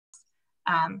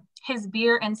His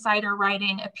beer and cider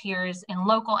writing appears in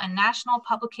local and national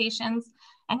publications,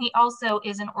 and he also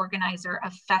is an organizer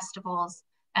of festivals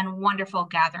and wonderful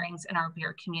gatherings in our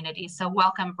beer community. So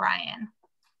welcome, Brian.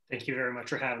 Thank you very much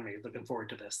for having me. Looking forward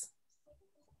to this.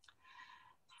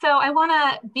 So I want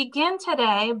to begin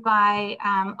today by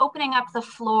opening up the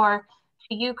floor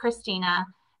to you, Christina,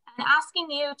 and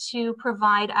asking you to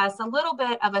provide us a little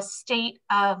bit of a state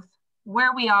of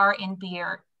where we are in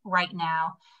beer right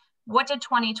now. What did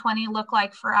 2020 look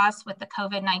like for us with the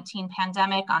COVID-19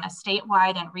 pandemic on a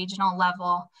statewide and regional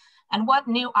level? And what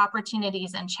new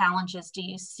opportunities and challenges do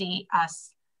you see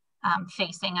us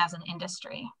facing as an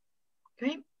industry?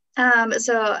 Great.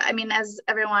 So, I mean, as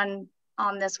everyone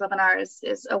on this webinar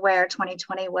is aware,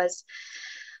 2020 was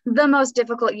the most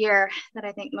difficult year that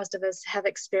I think most of us have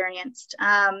experienced.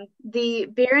 The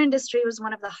beer industry was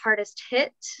one of the hardest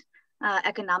hit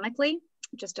economically,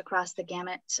 just across the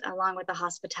gamut, along with the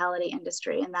hospitality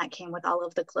industry, and that came with all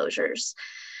of the closures.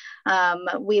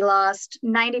 We lost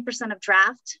 90% of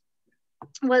draft,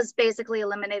 was basically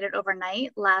eliminated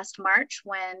overnight last March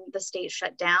when the state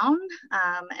shut down.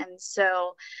 And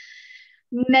so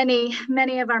many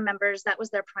of our members, that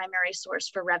was their primary source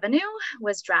for revenue,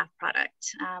 was draft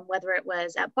product, whether it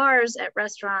was at bars, at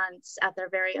restaurants, at their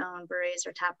very own breweries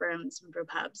or tap rooms and brew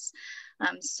pubs.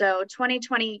 So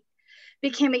 2020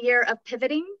 became a year of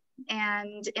pivoting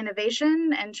and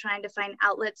innovation and trying to find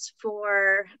outlets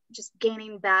for just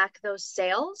gaining back those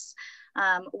sales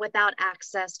without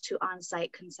access to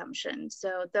on-site consumption.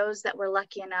 So those that were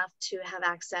lucky enough to have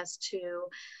access to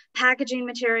packaging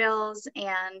materials,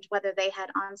 and whether they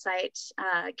had on-site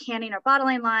canning or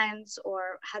bottling lines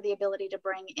or had the ability to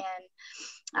bring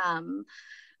in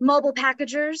mobile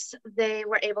packagers, they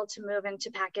were able to move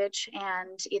into package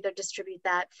and either distribute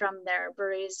that from their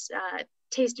breweries,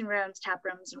 tasting rooms, tap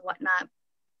rooms, and whatnot.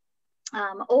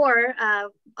 Or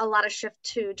a lot of shift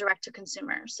to direct to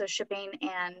consumer. So shipping,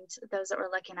 and those that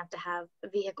were lucky enough to have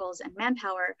vehicles and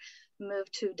manpower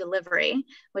move to delivery,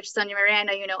 which Sonia Marie, I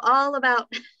know you know all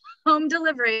about home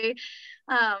delivery.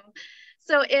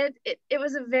 So it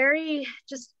was a very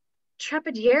just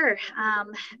trepid year.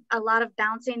 A lot of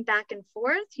bouncing back and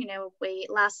forth. You know,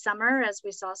 last summer, as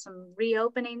we saw some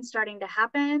reopening starting to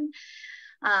happen,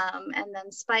 and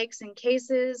then spikes in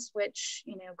cases, which,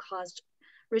 you know, caused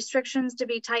restrictions to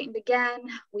be tightened again.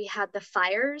 We had the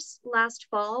fires last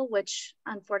fall, which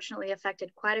unfortunately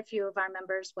affected quite a few of our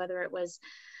members, whether it was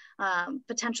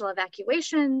potential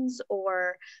evacuations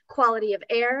or quality of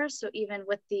air. So even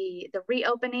with the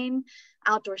reopening,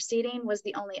 outdoor seating was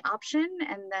the only option.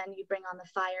 And then you bring on the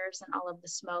fires and all of the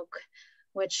smoke,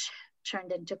 which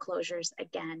turned into closures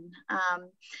again.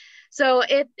 So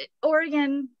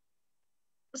Oregon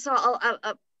saw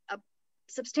a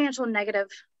substantial negative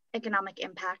economic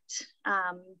impact.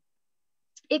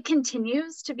 It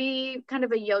continues to be kind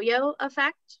of a yo-yo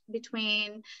effect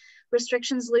between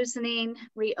restrictions loosening,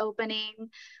 reopening,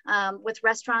 with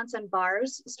restaurants and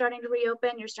bars starting to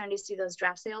reopen. You're starting to see those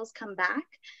draft sales come back.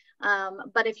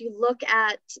 But if you look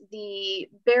at the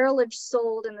barrelage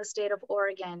sold in the state of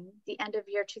Oregon, the end of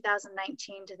year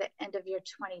 2019 to the end of year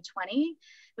 2020, it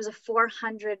was a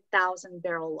 400,000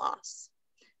 barrel loss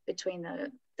between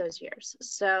those years.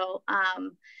 So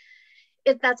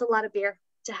that's a lot of beer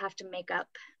to have to make up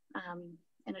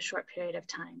in a short period of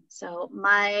time. So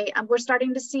we're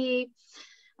starting to see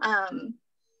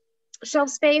shelf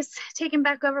space taken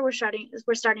back over. We're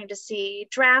starting to see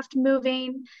draft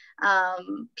moving,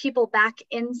 people back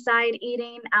inside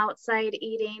eating, outside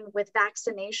eating, with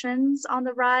vaccinations on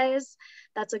the rise.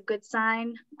 That's a good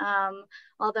sign.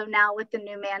 Although now with the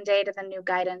new mandate and the new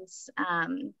guidance,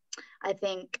 I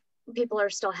think people are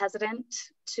still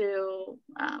hesitant to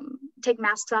take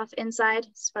masks off inside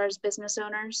as far as business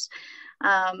owners.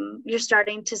 You're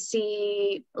starting to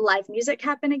see live music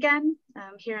happen again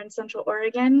here in Central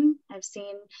Oregon. I've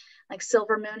seen like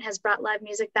Silver Moon has brought live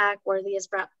music back, Worthy has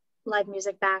brought live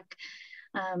music back.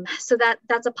 So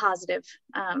that's a positive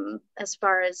as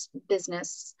far as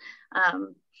business.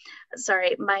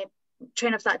 Sorry, my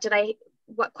train of thought,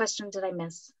 what question did I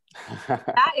miss?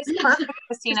 That is perfect,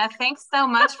 Christina. Thanks so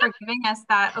much for giving us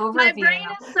that overview. My brain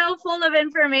is so full of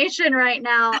information right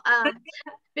now.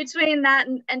 Between that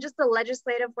and just the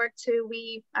legislative work too,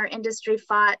 our industry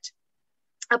fought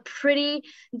a pretty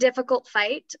difficult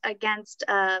fight against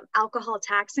alcohol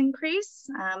tax increase.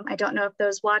 I don't know if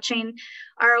those watching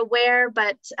are aware,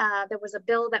 but there was a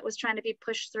bill that was trying to be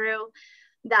pushed through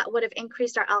that would have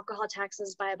increased our alcohol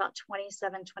taxes by about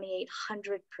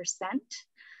 2,800%.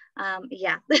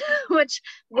 Yeah, which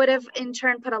would have in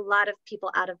turn put a lot of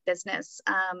people out of business.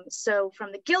 So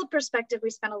from the guild perspective, we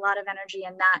spent a lot of energy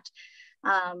in that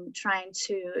trying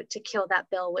to kill that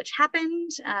bill, which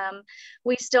happened.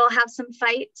 We still have some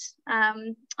fight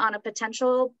on a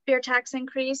potential beer tax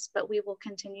increase, but we will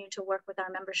continue to work with our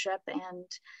membership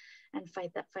and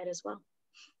fight that fight as well.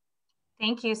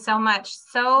 Thank you so much.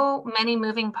 So many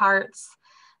moving parts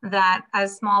that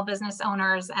as small business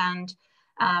owners and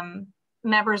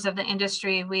members of the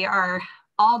industry, we are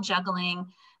all juggling.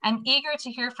 I'm eager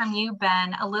to hear from you,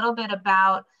 Ben, a little bit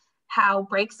about how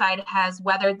Breakside has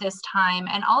weathered this time,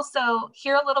 and also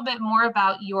hear a little bit more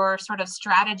about your sort of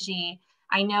strategy.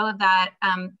 I know that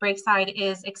Breakside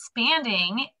is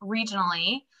expanding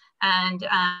regionally, and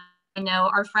I know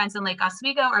our friends in Lake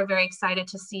Oswego are very excited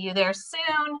to see you there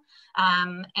soon,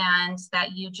 and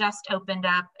that you just opened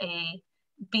up a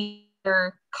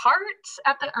beer cart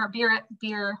at the, or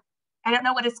beer, I don't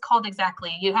know what it's called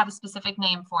exactly. You have a specific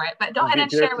name for it, but go ahead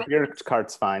and share with beer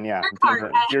cart's fine, yeah.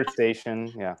 Beer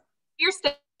station, yeah. Beer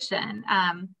station,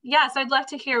 yeah. So I'd love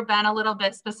to hear, Ben, a little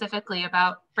bit specifically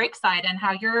about Breakside and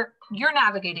how you're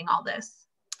navigating all this.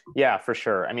 Yeah, for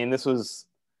sure. I mean, this was,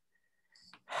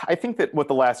 I think that what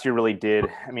the last year really did,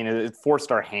 I mean, it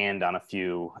forced our hand on a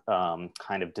few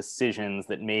kind of decisions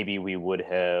that maybe we would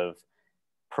have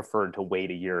preferred to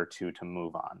wait a year or two to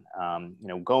move on. You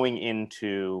know, going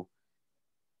into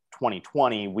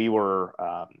 2020, we were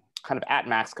kind of at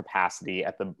max capacity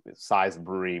at the size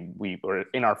brewery we were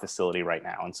in our facility right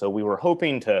now. And so we were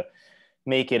hoping to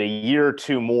make it a year or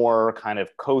two more kind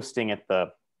of coasting at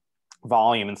the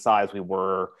volume and size we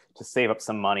were, to save up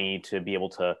some money to be able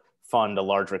to fund a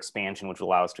larger expansion, which would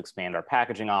allow us to expand our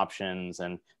packaging options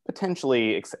and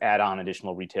potentially add on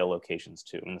additional retail locations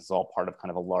too. And this is all part of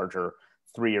kind of a larger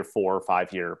 3 or 4 or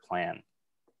 5 year plan.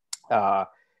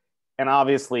 And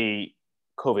obviously,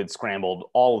 COVID scrambled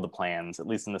all of the plans, at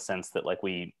least in the sense that like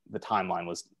the timeline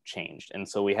was changed. And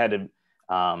so we had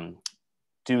to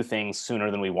do things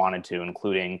sooner than we wanted to,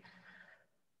 including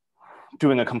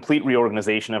doing a complete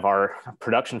reorganization of our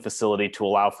production facility to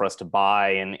allow for us to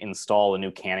buy and install a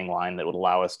new canning line that would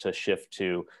allow us to shift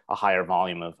to a higher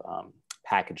volume of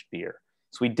packaged beer.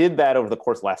 So we did that over the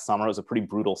course of last summer. It was a pretty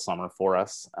brutal summer for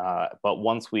us. But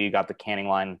once we got the canning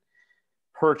line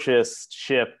purchased,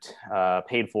 shipped,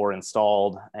 paid for,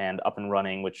 installed, and up and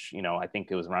running, which, you know, I think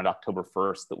it was around October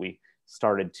 1st that we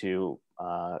started to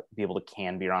be able to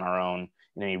can beer on our own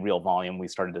in any real volume. We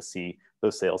started to see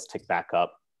those sales tick back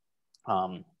up.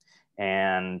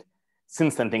 And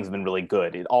since then, things have been really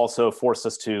good. It also forced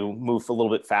us to move a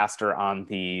little bit faster on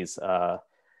these,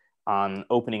 on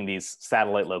opening these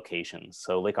satellite locations.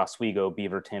 So Lake Oswego,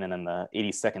 Beaverton, and then the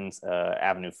 82nd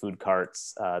Avenue food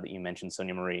carts that you mentioned,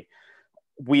 Sonia Marie.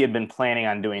 We had been planning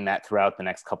on doing that throughout the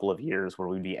next couple of years, where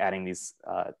we'd be adding these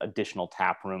additional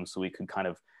tap rooms so we could kind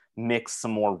of mix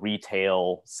some more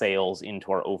retail sales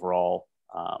into our overall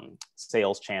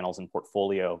sales channels and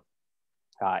portfolio.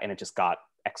 And it just got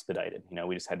expedited. You know,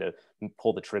 we just had to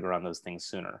pull the trigger on those things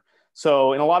sooner.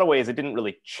 So in a lot of ways, it didn't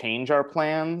really change our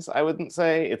plans, I wouldn't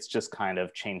say. It's just kind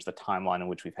of changed the timeline in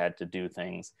which we've had to do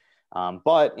things.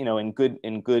 But, you know, in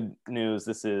good news,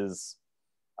 this is,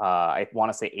 I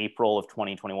want to say April of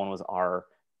 2021 was our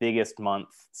biggest month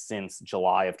since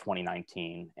July of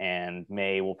 2019. And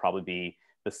May will probably be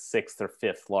the 6th or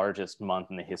 5th largest month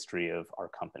in the history of our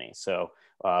company. So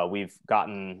we've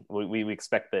gotten, we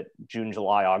expect that June,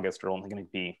 July, August are only going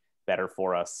to be better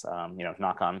for us, you know,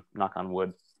 knock on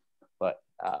wood. But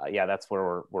yeah, that's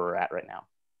where we're at right now.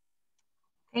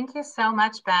 Thank you so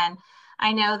much, Ben.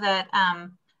 I know that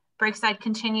Breakside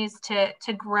continues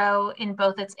to grow in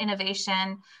both its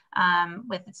innovation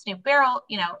with its new barrel,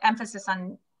 you know, emphasis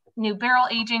on new barrel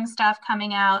aging stuff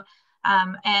coming out.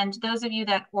 And those of you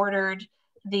that ordered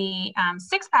the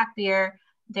 6-pack beer,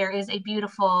 there is a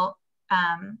beautiful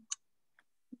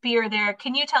beer there.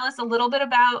 Can you tell us a little bit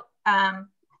about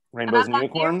Rainbows and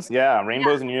Unicorns? Beer? Yeah,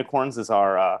 Rainbows and Unicorns is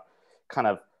our kind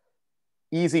of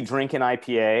easy drinking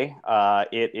IPA.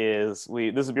 This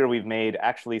is a beer we've made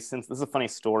actually since, this is a funny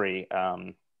story.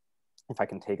 If I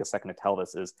can take a second to tell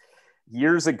this, is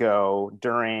years ago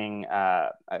during,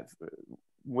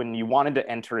 when you wanted to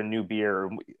enter a new beer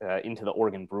into the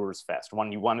Oregon Brewers Fest,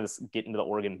 when you wanted to get into the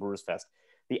Oregon Brewers Fest,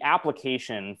 the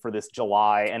application for this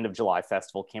end of July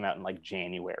festival came out in like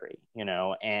January, you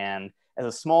know, and as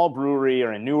a small brewery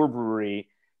or a newer brewery,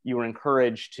 you were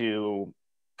encouraged to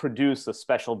produce a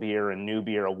special beer, a new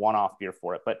beer, a one-off beer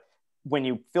for it. But when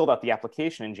you filled out the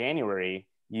application in January,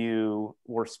 you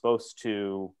were supposed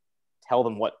to tell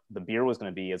them what the beer was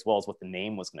going to be, as well as what the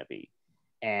name was going to be.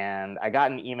 And I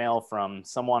got an email from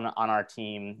someone on our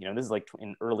team, this is like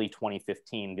in early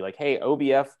 2015, be like, hey,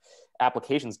 OBF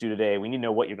applications due today. We need to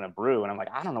know what you're going to brew. And I'm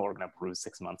like, I don't know what we're going to brew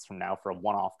 6 months from now for a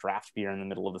one-off draft beer in the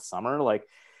middle of the summer.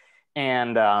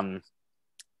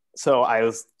 So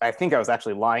I think I was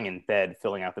actually lying in bed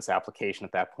filling out this application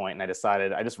at that point. And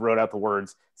I just wrote out the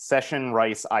words Session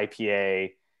Rice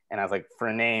IPA. And I was like, for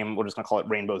a name, we're just going to call it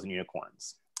Rainbows and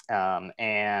Unicorns.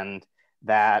 And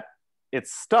that it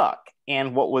stuck.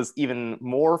 And what was even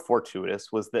more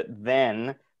fortuitous was that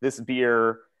then this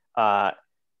beer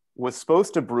was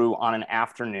supposed to brew on an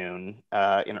afternoon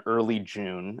in early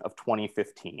June of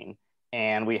 2015.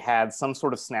 And we had some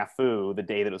sort of snafu the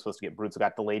day that it was supposed to get brewed, so it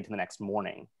got delayed to the next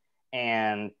morning.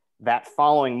 And that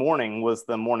following morning was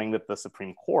the morning that the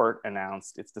Supreme Court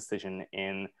announced its decision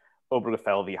in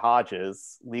Obergefell v.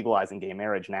 Hodges, legalizing gay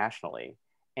marriage nationally.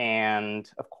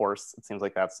 And of course, it seems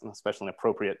like that's an especially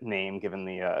appropriate name given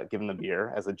the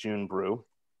beer as a June brew.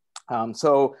 Turns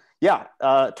out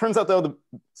though the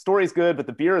story's good, but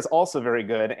the beer is also very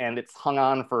good, and it's hung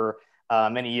on for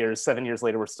many years. 7 years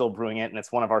later, we're still brewing it, and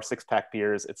it's one of our 6-pack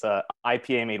beers. It's a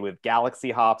IPA made with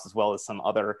Galaxy hops as well as some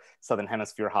other Southern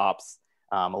Hemisphere hops.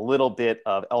 A little bit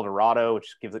of El Dorado,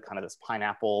 which gives it kind of this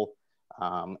pineapple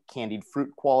candied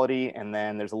fruit quality, and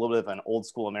then there's a little bit of an old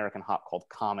school American hop called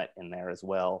Comet in there as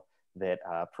well that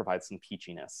provides some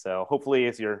peachiness. So hopefully,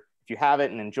 if you have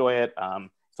it and enjoy it,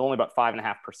 it's only about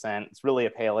 5.5%. It's really a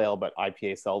pale ale, but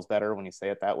IPA sells better when you say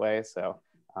it that way. So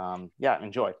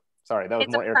enjoy. Sorry, that was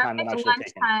more airtime than I should have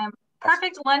taken.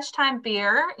 Perfect lunchtime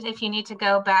beer if you need to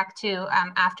go back to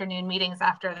afternoon meetings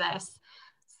after this.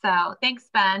 So thanks,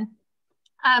 Ben.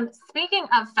 Speaking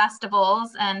of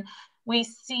festivals, and we've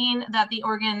seen that the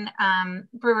Oregon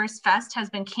Brewers Fest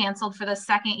has been canceled for the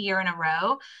 2nd year in a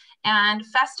row. And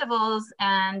festivals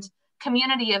and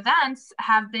community events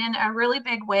have been a really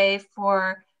big way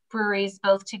for breweries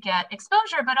both to get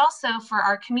exposure, but also for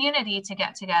our community to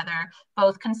get together,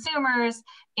 both consumers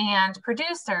and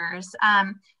producers.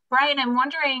 Brian, I'm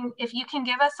wondering if you can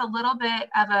give us a little bit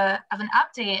of an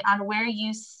update on where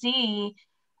you see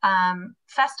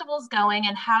festivals going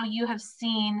and how you have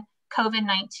seen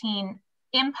COVID-19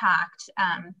 impact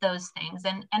those things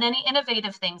and any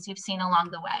innovative things you've seen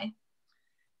along the way.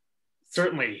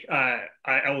 Certainly.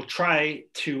 I will try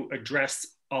to address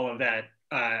all of that.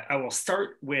 I will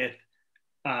start with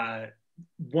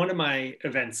one of my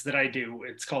events that I do.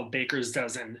 It's called Baker's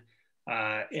Dozen,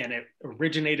 and it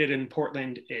originated in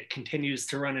Portland. It continues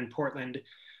to run in Portland.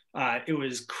 It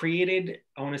was created,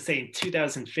 I want to say in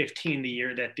 2015, the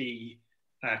year that the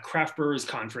Craft Brewers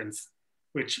Conference,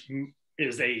 which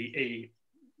is a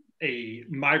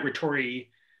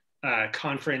migratory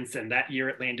conference, and that year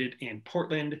it landed in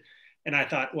Portland. And I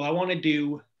thought, well, I want to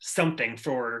do something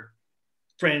for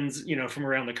friends, from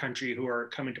around the country who are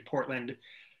coming to Portland.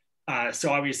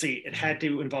 So obviously it had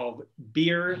to involve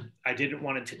beer. I didn't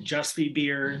want it to just be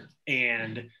beer.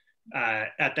 And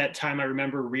at that time, I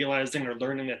remember realizing or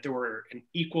learning that there were an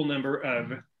equal number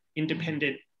of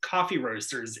independent coffee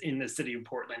roasters in the city of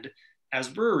Portland. As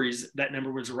breweries, that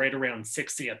number was right around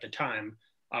 60 at the time.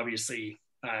 Obviously,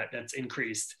 that's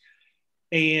increased.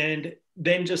 And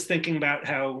then just thinking about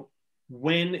how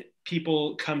when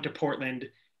people come to Portland,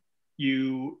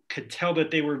 you could tell that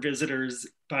they were visitors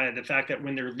by the fact that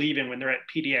when they're leaving, when they're at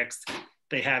PDX,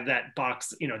 they have that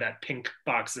box, that pink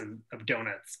box of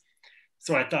donuts.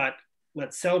 So I thought,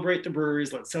 let's celebrate the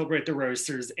breweries, let's celebrate the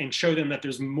roasters, and show them that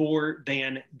there's more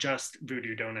than just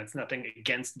Voodoo Donuts. Nothing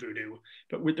against Voodoo,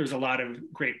 but there's a lot of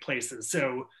great places.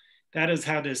 So that is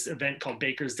how this event called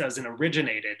Baker's Dozen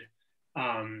originated.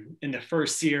 In the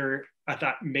first year, I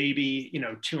thought maybe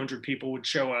 200 people would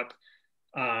show up,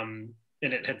 and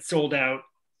it had sold out.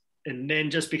 And then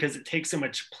just because it takes so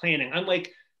much planning,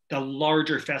 unlike the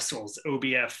larger festivals,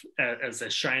 OBF as a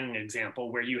shining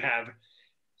example, where you have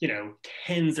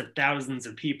tens of thousands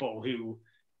of people who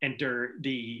enter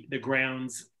the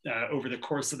grounds over the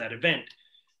course of that event,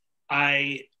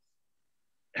 I've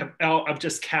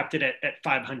just capped it at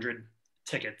 500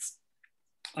 tickets.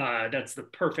 That's the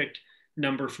perfect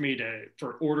number for me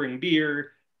for ordering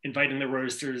beer, inviting the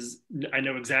roasters. I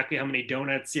know exactly how many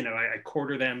donuts, I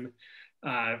quarter them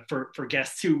for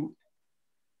guests to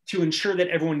ensure that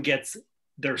everyone gets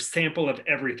their sample of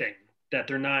everything, that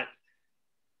they're not,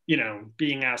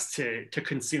 being asked to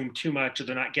consume too much, or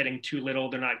they're not getting too little,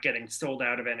 they're not getting sold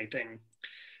out of anything,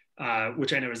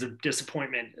 which I know is a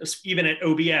disappointment, even at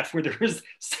OBF where there's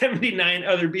 79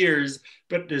 other beers,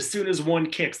 but as soon as one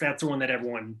kicks, that's the one that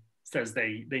everyone says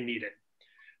they need it.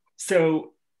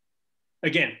 So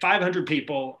again, 500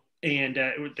 people, and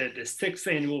the 6th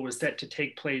annual was set to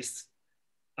take place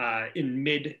in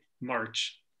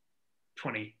March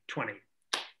 2020.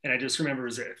 And I just remember it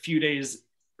was a few days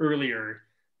earlier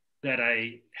that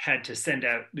I had to send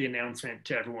out the announcement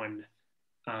to everyone,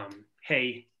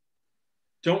 hey,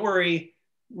 don't worry,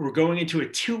 we're going into a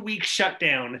 2-week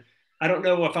shutdown. I don't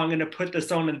know if I'm going to put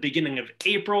this on in the beginning of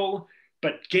April,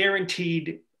 but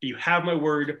guaranteed, you have my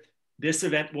word, this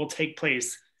event will take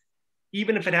place,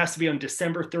 even if it has to be on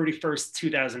December 31st,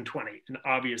 2020. And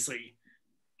obviously,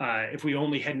 if we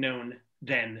only had known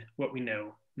then what we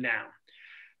know now.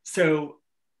 So,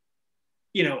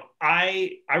 you know,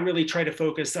 I really try to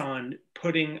focus on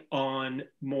putting on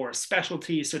more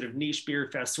specialty sort of niche beer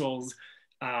festivals.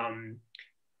 And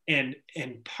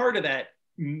part of that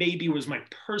maybe was my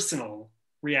personal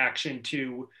reaction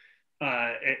to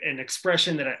an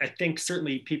expression that I think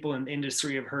certainly people in the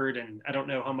industry have heard, and I don't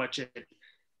know how much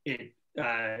it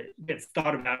gets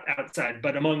thought about outside,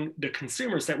 but among the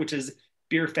consumer set, which is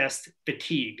beer fest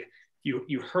fatigue.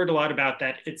 You heard a lot about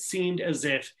that. It seemed as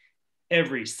if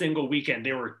every single weekend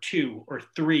there were 2 or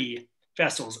 3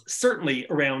 festivals, certainly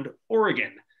around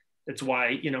Oregon. That's why,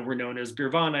 you know, we're known as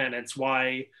Beervana, and it's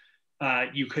why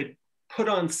you could put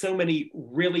on so many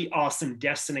really awesome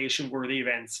destination-worthy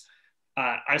events.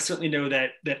 I certainly know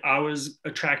that I was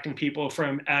attracting people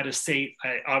from out of state.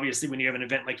 Obviously, when you have an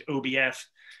event like OBF,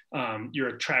 you're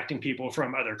attracting people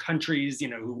from other countries, you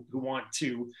know, who want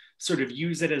to sort of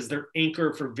use it as their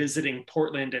anchor for visiting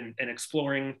Portland and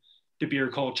exploring the beer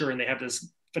culture. And they have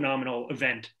this phenomenal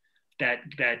event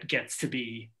that gets to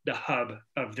be the hub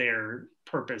of their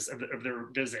purpose of their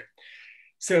visit.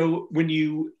 So when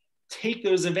you take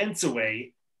those events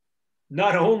away,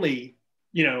 not only,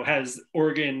 you know, has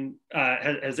Oregon,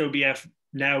 has OBF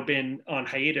now been on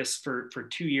hiatus for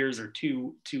 2 years or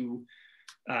two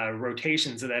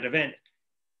rotations of that event,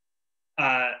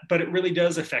 but it really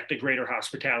does affect the greater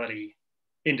hospitality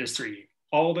industry.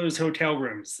 All those hotel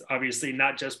rooms, obviously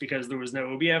not just because there was no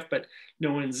OBF, but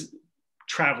no one's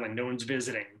traveling, no one's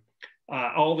visiting.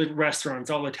 All the restaurants,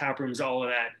 all the tap rooms, all of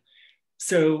that.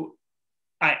 So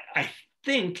I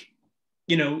think,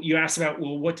 you know, you asked about,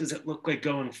 well, what does it look like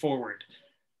going forward?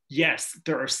 Yes,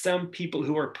 there are some people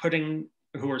who are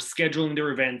scheduling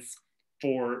their events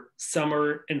for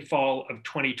summer and fall of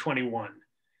 2021.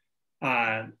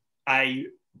 I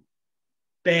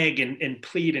beg and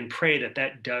plead and pray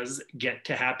that does get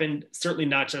to happen. Certainly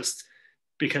not just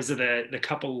because of the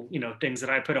couple, you know, things that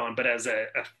I put on, but as a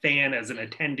fan, as an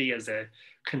attendee, as a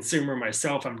consumer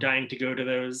myself, I'm dying to go to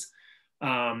those.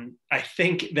 I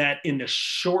think that in the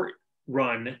short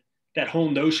run, that whole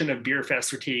notion of beer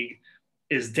fest fatigue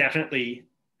is definitely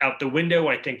out the window.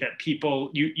 I think that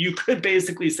people, you could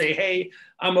basically say, hey,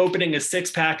 I'm opening a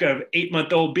 6-pack of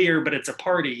 8-month-old beer, but it's a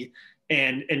party,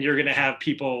 and you're going to have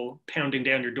people pounding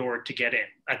down your door to get in.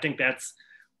 I think that's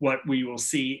what we will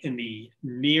see in the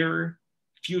near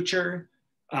future.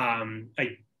 And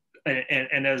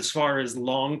as far as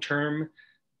long-term,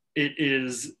 it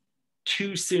is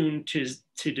too soon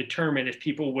to determine if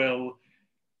people will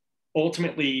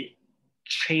ultimately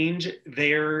change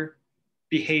their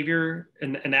behavior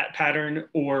and that pattern,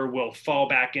 or will fall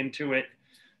back into it.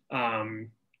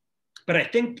 But I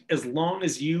think as long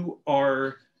as you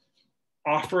are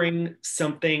offering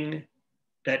something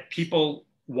that people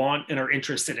want and are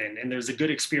interested in, and there's a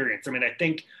good experience. I mean, I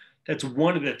think that's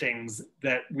one of the things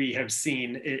that we have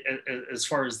seen as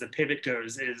far as the pivot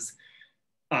goes, is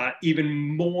even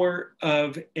more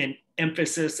of an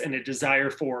emphasis and a desire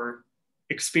for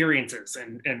experiences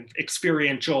and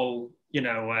experiential, you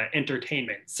know,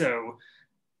 entertainment. So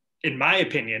in my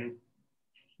opinion,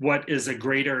 what is a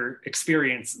greater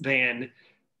experience than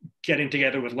getting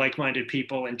together with like-minded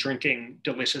people and drinking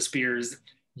delicious beers?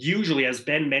 Usually, as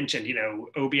Ben mentioned, you know,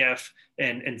 OBF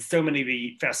and so many of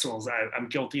the festivals, I'm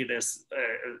guilty of this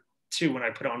too when I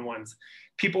put on ones.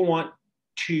 People want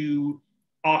to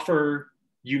offer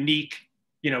unique,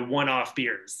 you know, one-off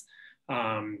beers.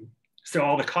 So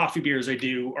all the coffee beers I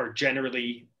do are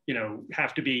generally, you know,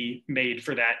 have to be made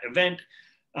for that event.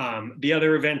 The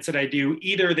other events that I do,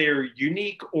 either they're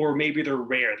unique or maybe they're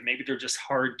rare. Maybe they're just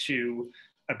hard to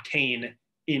obtain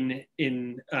in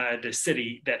the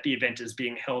city that the event is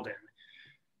being held in.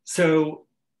 So,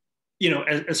 you know,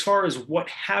 as far as what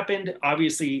happened,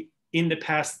 obviously in the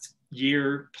past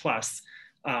year plus,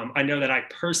 I know that I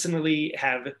personally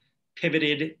have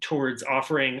pivoted towards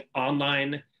offering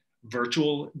online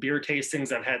virtual beer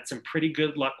tastings. I've had some pretty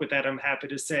good luck with that, I'm happy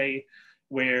to say,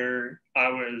 where I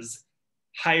was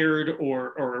hired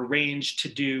or arranged to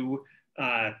do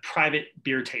private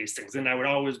beer tastings, and I would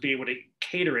always be able to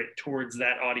cater it towards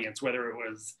that audience, whether it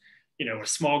was, you know, a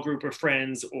small group of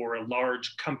friends or a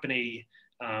large company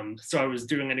So I was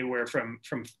doing anywhere from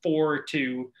 4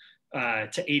 to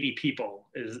 80 people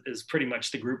is pretty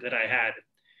much the group that I had.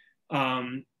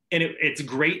 And it's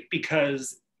great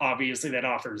because obviously that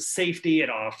offers safety, it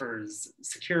offers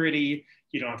security.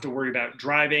 You don't have to worry about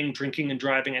driving, drinking and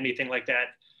driving, anything like that.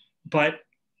 But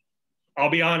I'll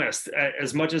be honest,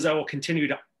 as much as I will continue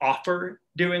to offer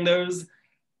doing those,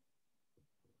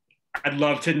 I'd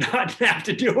love to not have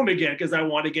to do them again because I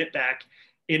want to get back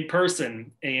in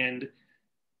person. And,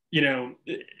 you know,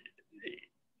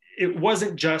 it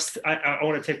wasn't just, I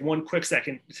want to take one quick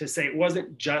second to say it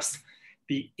wasn't just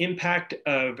the impact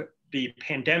of the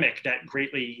pandemic that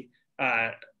greatly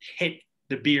hit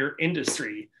the beer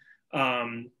industry.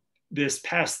 This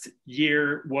past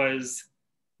year was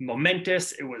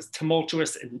momentous. It was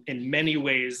tumultuous in many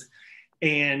ways.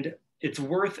 And it's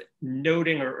worth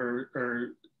noting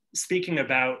or speaking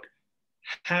about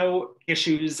how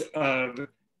issues of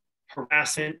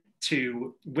harassment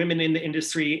to women in the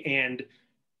industry, and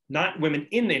not women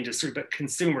in the industry, but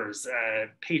consumers,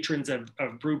 patrons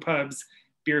of brew pubs,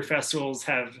 beer festivals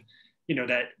have, you know,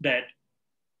 that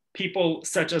people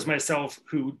such as myself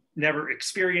who never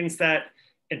experienced that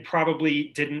and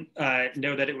probably didn't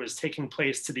know that it was taking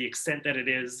place to the extent that it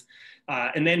is.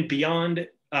 And then beyond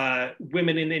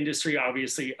women in the industry,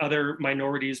 obviously other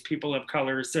minorities, people of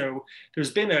color. So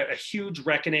there's been a huge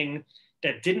reckoning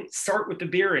that didn't start with the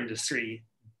beer industry,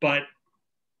 but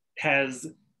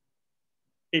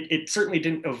it certainly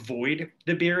didn't avoid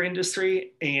the beer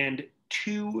industry. And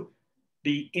to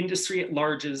the industry at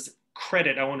large's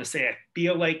credit, I want to say I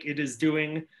feel like it is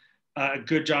doing a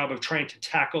good job of trying to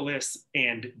tackle this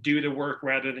and do the work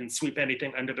rather than sweep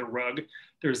anything under the rug.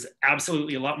 There's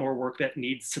absolutely a lot more work that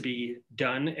needs to be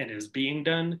done and is being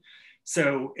done.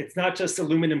 So it's not just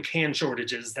aluminum can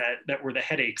shortages that were the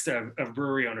headaches of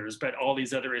brewery owners, but all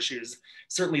these other issues.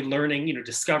 Certainly learning, you know,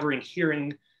 discovering,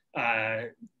 hearing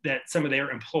that some of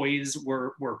their employees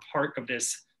were part of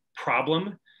this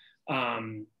problem.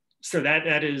 So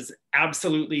that is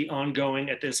absolutely ongoing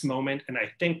at this moment. And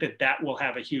I think that will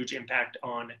have a huge impact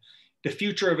on the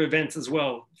future of events as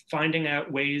well, finding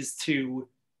out ways to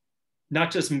not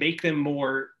just make them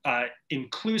more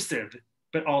inclusive,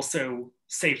 but also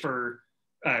safer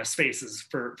spaces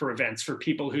for events, for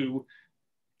people who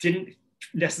didn't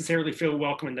necessarily feel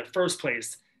welcome in the first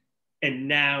place, and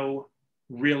now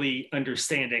really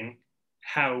understanding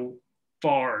how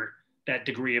far that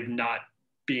degree of not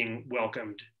being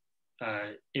welcomed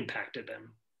impacted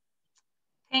them.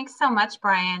 Thanks so much,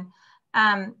 Brian.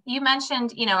 You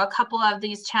mentioned, you know, a couple of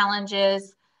these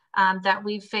challenges that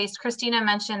we've faced. Christina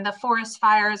mentioned the forest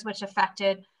fires, which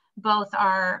affected both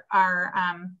our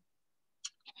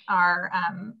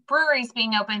breweries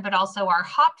being open, but also our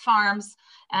hop farms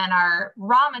and our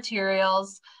raw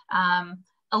materials,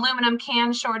 aluminum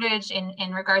can shortage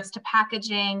in regards to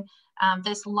packaging,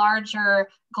 this larger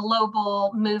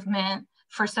global movement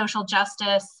for social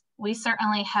justice. We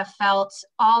certainly have felt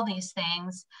all these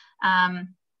things. I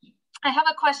have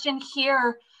a question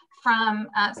here from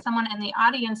someone in the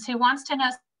audience who wants to know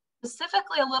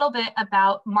specifically a little bit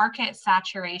about market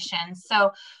saturation.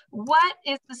 So what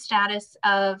is the status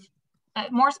of,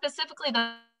 more specifically,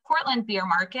 the Portland beer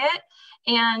market?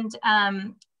 And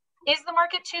is the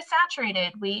market too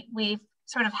saturated? We've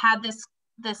sort of had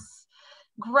this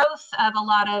growth of a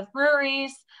lot of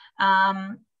breweries.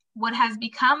 What has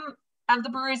become of the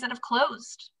breweries that have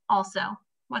closed also?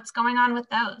 What's going on with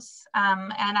those?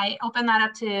 And I open that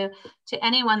up to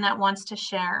anyone that wants to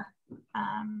share.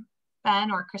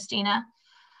 Ben or Christina?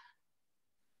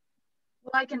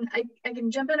 Well, I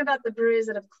can jump in about the breweries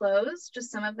that have closed,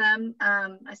 just some of them.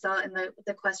 I saw in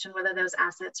the question whether those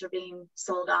assets are being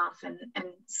sold off, and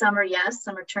some are yes,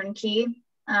 some are turnkey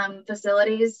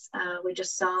facilities. We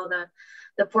just saw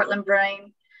the Portland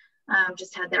Brewing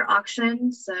just had their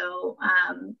auction. So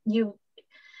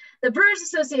the Brewers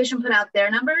Association put out their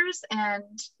numbers,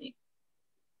 and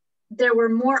there were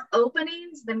more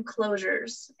openings than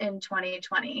closures in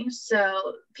 2020.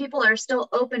 So people are still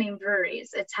opening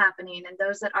breweries. It's happening, and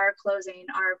those that are closing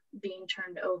are being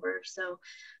turned over. So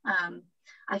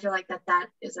I feel like that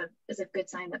is a good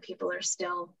sign that people are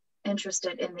still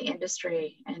interested in the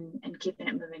industry and keeping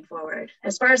it moving forward.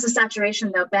 As far as the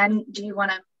saturation though, Ben, do you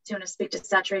want to speak to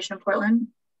saturation in Portland?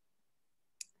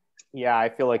 Yeah, I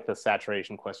feel like the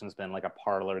saturation question has been like a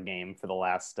parlor game for the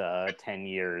last 10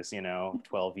 years,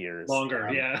 12 years. Longer,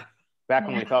 yeah. Back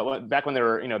when there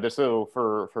were, so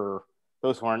for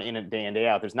those who aren't in it day in, day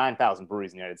out, there's 9,000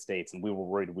 breweries in the United States, and we were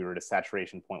worried we were at a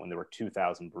saturation point when there were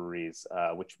 2,000 breweries,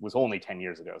 which was only 10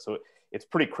 years ago. So it's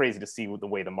pretty crazy to see the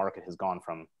way the market has gone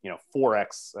from,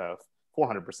 4x,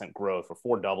 400% growth, or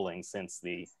 4 doubling since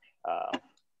the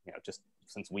just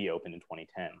since we opened in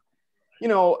 2010.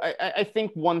 I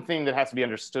think one thing that has to be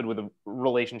understood with the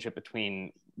relationship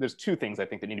between, there's two things I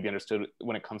think that need to be understood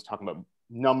when it comes to talking about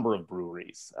number of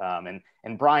breweries.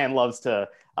 And Brian loves to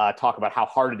talk about how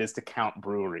hard it is to count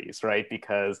breweries, right?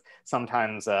 Because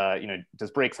sometimes,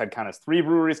 does Breakside count as 3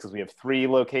 breweries because we have 3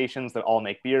 locations that all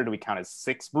make beer? Do we count as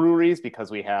 6 breweries because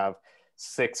we have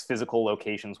 6 physical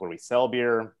locations where we sell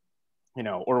beer?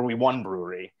 Or are we 1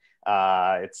 brewery?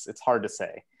 It's hard to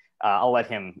say. I'll let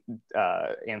him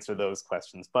answer those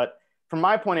questions. But from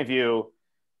my point of view,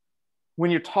 when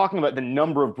you're talking about the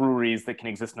number of breweries that can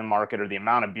exist in the market or the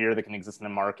amount of beer that can exist in the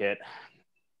market,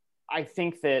 I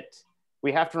think that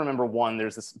we have to remember, one,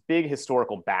 there's this big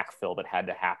historical backfill that had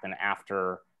to happen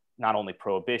after not only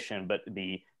Prohibition, but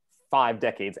the 5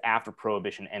 decades after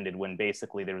Prohibition ended, when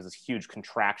basically there was this huge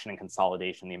contraction and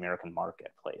consolidation in the American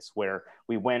marketplace, where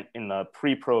we went in the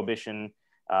pre-Prohibition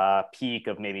peak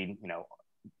of maybe,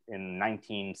 in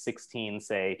 1916,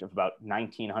 say, of about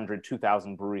 1,900,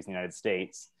 2,000 breweries in the United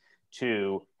States,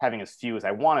 to having as few as,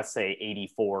 I want to say,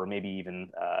 84, maybe even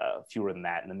fewer than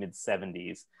that in the mid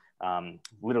 70s.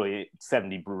 Literally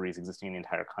 70 breweries existing in the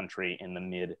entire country in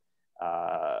the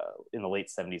late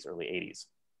 70s, early 80s.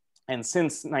 And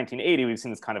since 1980, we've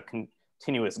seen this kind of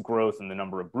continuous growth in the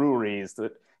number of breweries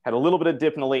that had a little bit of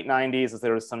dip in the late 90s as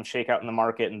there was some shakeout in the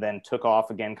market, and then took off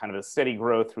again, kind of a steady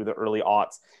growth through the early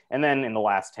aughts. And then in the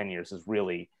last 10 years has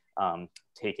really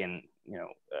taken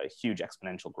a huge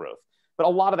exponential growth. But a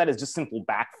lot of that is just simple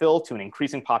backfill to an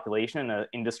increasing population in an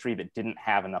industry that didn't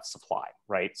have enough supply,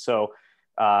 right? So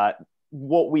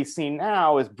what we see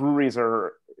now is breweries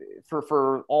are,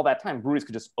 for all that time, breweries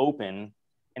could just open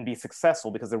and be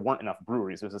successful because there weren't enough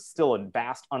breweries. There's still a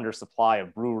vast undersupply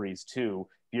of breweries to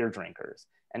beer drinkers.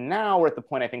 And now we're at the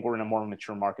point, I think we're in a more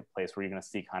mature marketplace where you're going to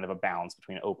see kind of a balance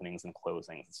between openings and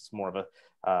closings. It's just more of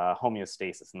a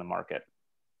homeostasis in the market.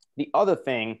 The other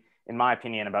thing, in my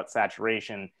opinion, about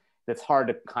saturation that's hard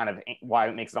to why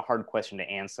it makes it a hard question to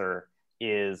answer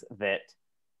is that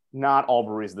not all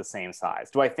breweries are the same size.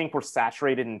 Do I think we're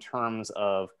saturated in terms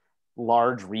of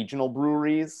large regional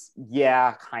breweries?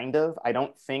 Yeah, kind of. I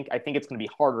think it's going to be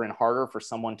harder and harder for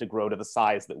someone to grow to the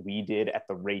size that we did at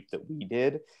the rate that we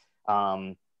did,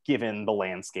 given the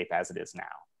landscape as it is now.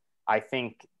 I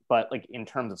think, but like in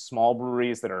terms of small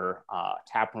breweries that are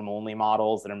taproom only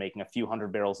models that are making a few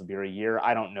hundred barrels of beer a year,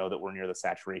 I don't know that we're near the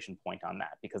saturation point on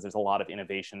that, because there's a lot of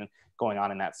innovation going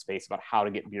on in that space about how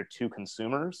to get beer to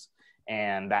consumers.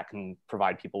 And that can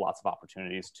provide people lots of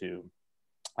opportunities to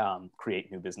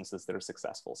create new businesses that are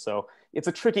successful. So it's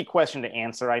a tricky question to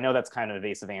answer. I know that's kind of an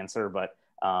evasive answer, but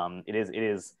it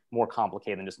is more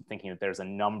complicated than just thinking that there's a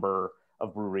number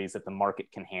of breweries that the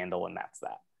market can handle, and that's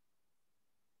that.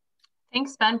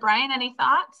 Thanks, Ben. Brian, any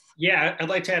thoughts? Yeah, I'd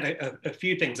like to add a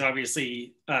few things.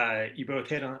 Obviously, you both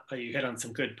hit on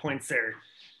some good points there.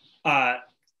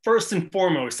 First and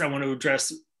foremost, I want to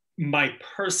address my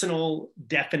personal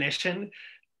definition.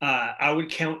 I would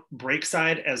count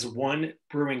Breakside as one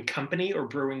brewing company or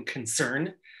brewing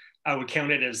concern. I would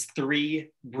count it as 3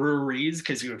 breweries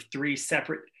because you have 3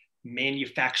 separate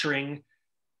manufacturing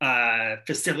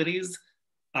facilities.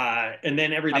 And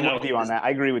then everything else. I'm with you on that.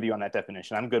 I agree with you on that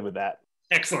definition. I'm good with that.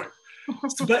 Excellent.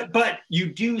 But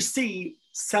you do see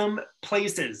some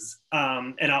places,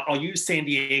 and I'll use San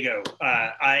Diego.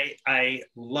 I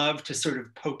love to sort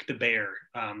of poke the bear.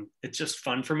 It's just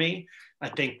fun for me. I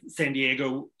think San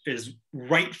Diego is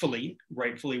rightfully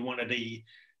one of the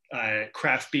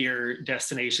craft beer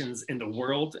destinations in the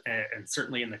world, and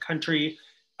certainly in the country.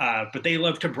 But they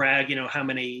love to brag, how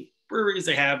many breweries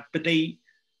they have, but they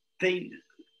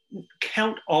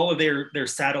count all of their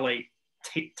satellite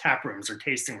tap rooms or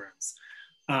tasting rooms.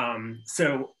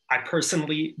 So I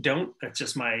personally don't. That's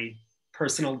just my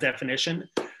personal definition.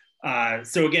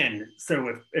 So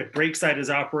if Breakside is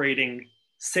operating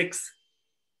 6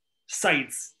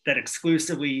 sites that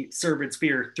exclusively serve its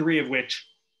beer, 3 of which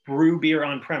brew beer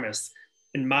on premise,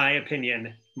 in my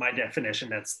opinion, my definition,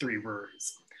 that's 3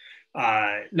 breweries.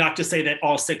 Not to say that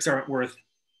all 6 aren't worth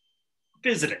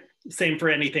visiting. Same for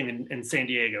anything in San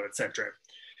Diego, et cetera.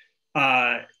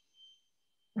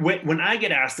 When I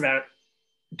get asked about,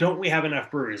 don't we have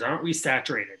enough breweries? Aren't we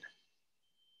saturated?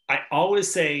 I always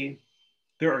say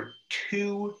there are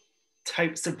 2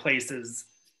 types of places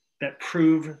that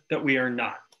prove that we are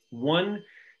not. One,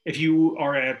 if you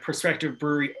are a prospective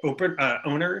brewery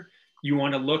owner, you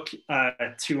want to look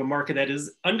to a market that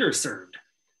is underserved.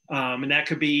 And that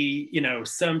could be,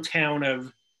 some town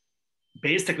of,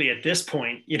 basically at this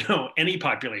point, any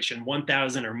population,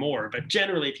 1,000 or more. But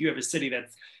generally, if you have a city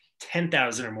that's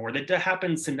 10,000 or more that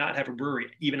happens to not have a brewery,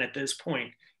 even at this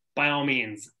point, by all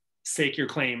means, stake your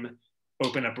claim,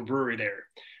 open up a brewery there.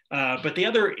 But the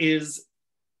other is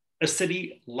a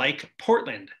city like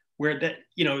Portland, where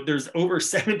there's over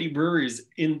 70 breweries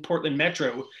in Portland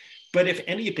Metro. But if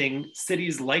anything,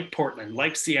 cities like Portland,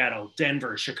 like Seattle,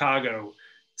 Denver, Chicago,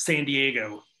 San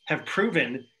Diego have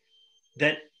proven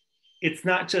that it's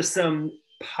not just some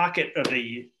pocket of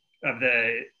the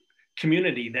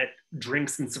community that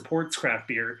drinks and supports craft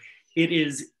beer. It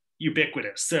is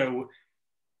ubiquitous. So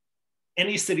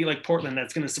any city like Portland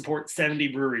that's going to support 70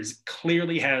 breweries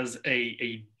clearly has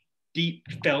a deep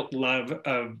felt love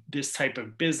of this type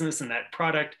of business and that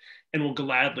product, and will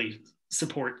gladly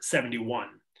support 71.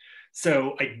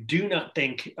 So I do not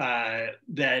think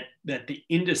that the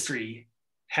industry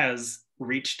has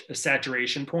reached a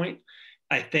saturation point.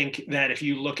 I think that if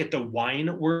you look at the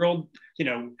wine world,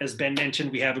 as Ben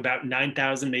mentioned, we have about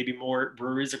 9,000, maybe more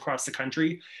breweries across the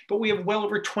country, but we have well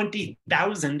over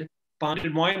 20,000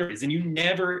 bonded wineries. And you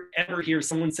never, ever hear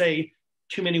someone say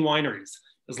too many wineries.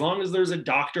 As long as there's a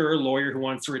doctor or lawyer who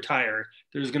wants to retire,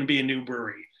 there's going to be a new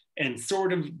brewery. And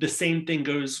sort of the same thing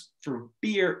goes for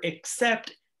beer,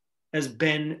 except, as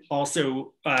Ben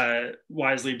also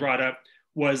wisely brought up,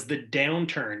 was the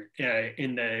downturn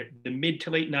in the mid to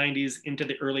late 90s into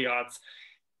the early aughts.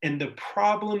 And the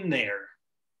problem there,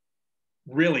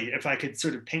 really, if I could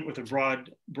sort of paint with a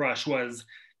broad brush, was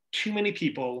too many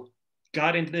people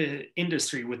got into the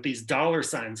industry with these dollar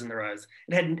signs in their eyes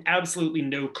and had absolutely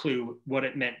no clue what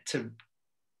it meant to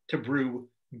brew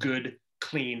good,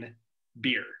 clean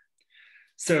beer.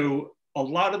 So a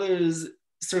lot of those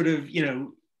sort of,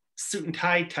 suit and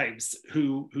tie types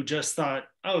who just thought,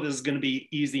 oh, this is going to be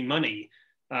easy money.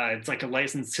 It's like a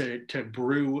license to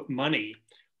brew money.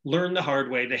 Learned the hard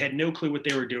way. They had no clue what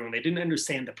they were doing. They didn't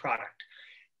understand the product.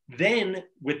 Then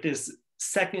with this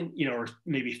second, or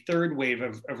maybe third wave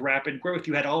of rapid growth,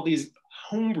 you had all these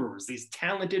homebrewers, these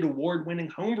talented award-winning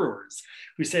homebrewers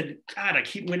who said, God, I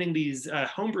keep winning these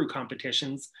homebrew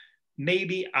competitions.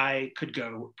 Maybe I could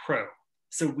go pro.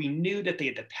 So we knew that they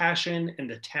had the passion and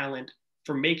the talent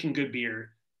for making good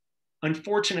beer.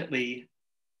 Unfortunately,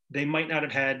 they might not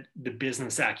have had the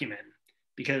business acumen,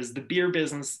 because the beer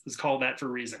business is called that for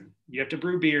a reason. You have to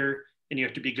brew beer and you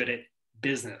have to be good at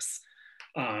business.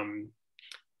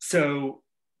 So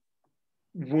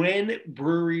when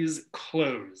breweries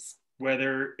close,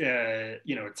 whether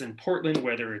it's in Portland,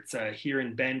 whether it's here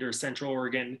in Bend or Central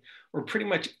Oregon, or pretty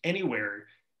much anywhere,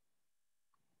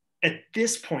 at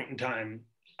this point in time,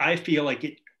 I feel like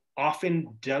it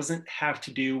often doesn't have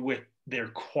to do with their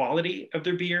quality of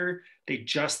their beer. They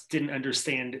just didn't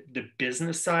understand the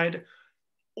business side,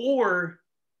 or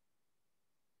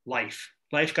life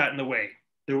got in the way.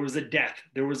 There was a death,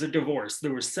 there was a divorce,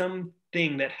 there was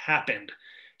something that happened,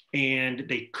 and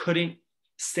they couldn't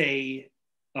stay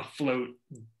afloat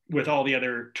with all the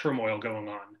other turmoil going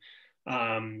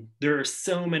on. There are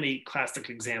so many classic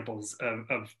examples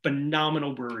of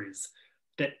phenomenal breweries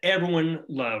that everyone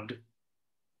loved,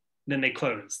 then they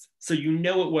closed. So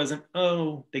it wasn't,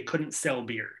 oh, they couldn't sell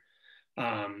beer.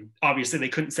 Obviously they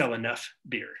couldn't sell enough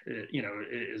beer,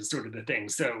 is sort of the thing.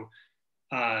 So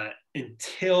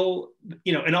until,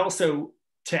 and also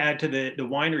to add to the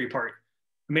winery part,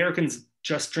 Americans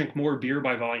just drink more beer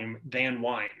by volume than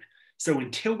wine. So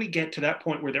until we get to that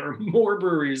point where there are more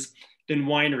breweries than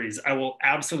wineries, I will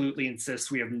absolutely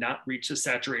insist we have not reached a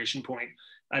saturation point.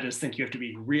 I just think you have to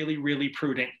be really, really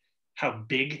prudent. How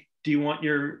big do you want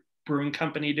your brewing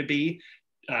company to be?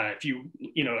 If you,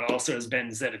 also as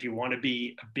Ben said, if you want to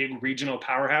be a big regional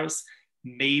powerhouse,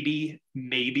 maybe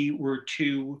we're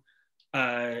too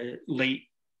late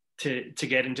to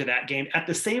get into that game. At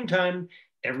the same time,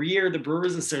 every year the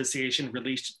Brewers Association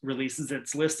releases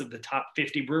its list of the top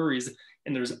 50 breweries,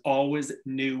 and there's always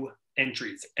new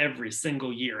entries every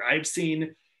single year. I've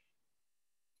seen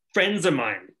friends of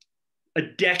mine a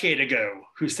decade ago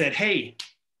who said, hey,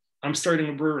 I'm starting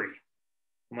a brewery.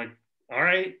 I'm like, all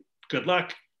right, good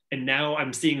luck. And now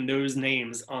I'm seeing those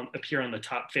names appear on the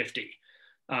top 50.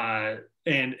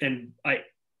 And I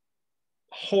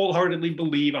wholeheartedly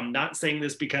believe, I'm not saying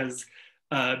this because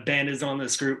Ben is on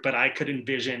this group, but I could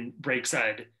envision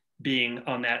Breakside being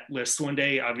on that list one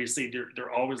day. Obviously,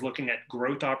 they're always looking at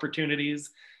growth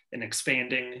opportunities and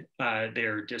expanding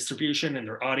their distribution and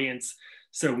their audience.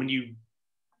 So when you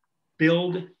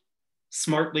build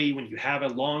smartly, when you have a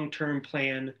long-term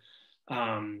plan,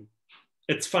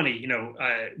 it's funny,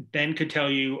 Ben could tell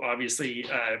you, obviously,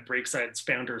 Breakside's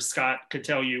founder, Scott, could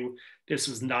tell you this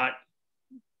was not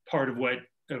part of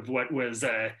what was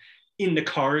in the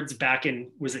cards back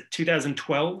in, was it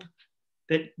 2012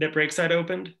 that Breakside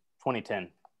opened? 2010.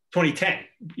 2010,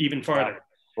 even farther.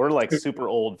 We're like super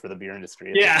old for the beer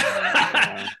industry.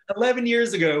 Yeah. 11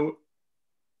 years ago,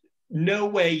 no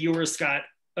way you or Scott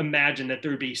imagined that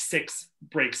there would be 6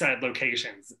 Breakside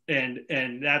locations.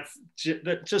 And that's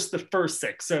just the first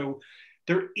 6. So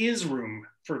there is room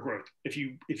for growth. If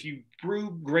you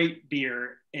brew great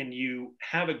beer and you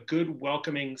have a good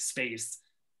welcoming space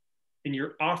and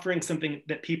you're offering something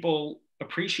that people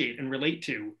appreciate and relate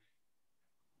to,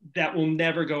 that will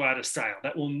never go out of style.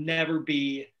 That will never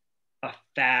be a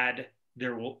fad.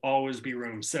 There will always be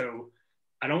room. So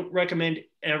I don't recommend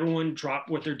everyone drop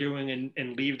what they're doing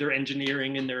and leave their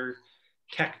engineering and their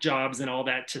tech jobs and all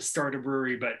that to start a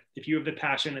brewery. But if you have the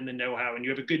passion and the know-how and you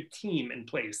have a good team in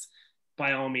place,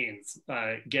 by all means,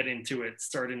 get into it,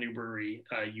 start a new brewery.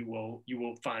 You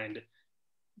will find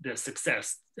the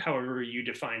success, however you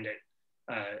defined it,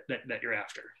 that you're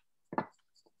after.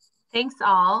 Thanks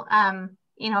all.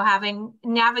 Having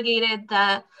navigated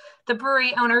the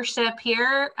brewery ownership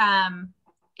here,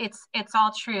 it's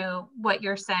all true what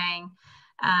you're saying.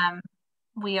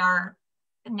 We are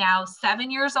now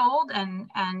 7 years old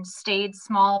and stayed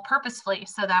small purposefully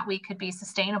so that we could be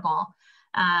sustainable.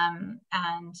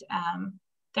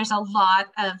 There's a lot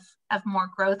of more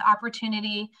growth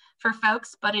opportunity for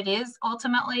folks, but it is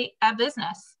ultimately a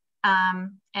business.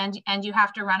 And you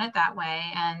have to run it that way.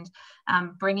 And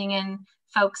bringing in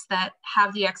folks that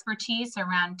have the expertise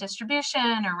around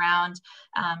distribution, around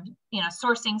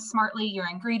sourcing smartly your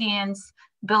ingredients,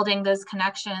 building those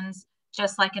connections,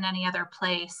 just like in any other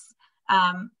place.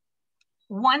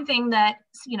 One thing that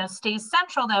stays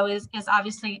central though is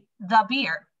obviously the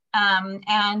beer,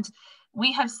 and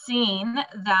we have seen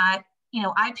that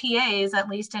IPAs, at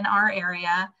least in our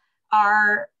area,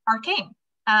 are king.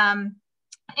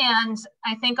 And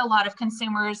I think a lot of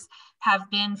consumers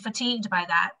have been fatigued by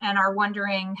that and are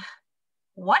wondering,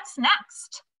 what's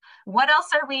next? What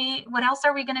else are we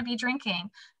going to be drinking?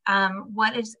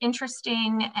 What is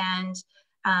interesting and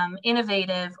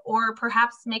innovative, or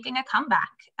perhaps making a comeback?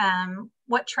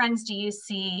 What trends do you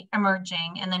see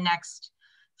emerging in the next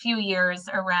few years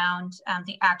around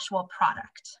the actual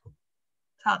product?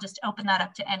 So I'll just open that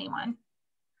up to anyone.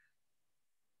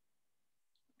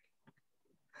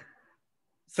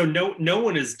 So no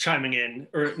one is chiming in,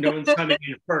 or no one's chiming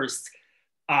in first.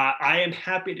 I am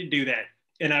happy to do that.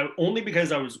 And only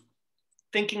because I was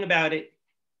thinking about it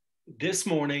this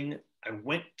morning. I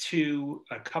went to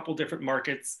a couple different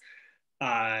markets,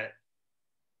 and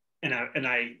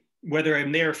I whether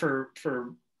I'm there for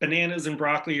bananas and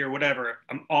broccoli or whatever,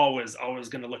 I'm always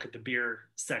going to look at the beer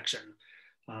section.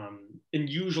 And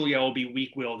usually I'll be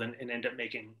weak-willed and end up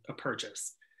making a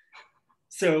purchase.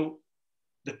 So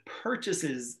the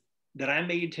purchases that I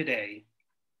made today,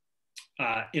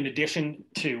 in addition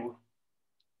to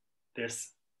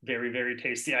this very, very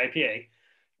tasty IPA,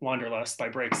 Wanderlust by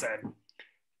Breakside,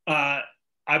 I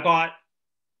bought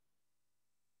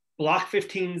Block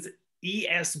 15's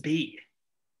ESB.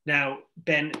 Now,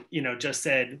 Ben, just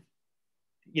said,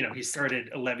 he started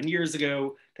 11 years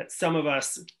ago. That some of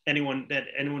us, anyone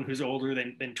who's older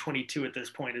than 22 at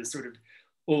this point is sort of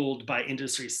old by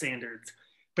industry standards.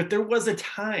 But there was a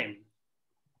time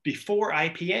before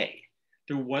IPA,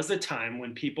 there was a time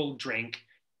when people drank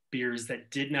beers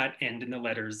that did not end in the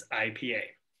letters IPA.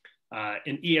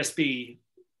 And ESB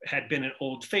had been an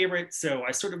old favorite, so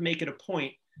I sort of make it a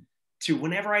point to,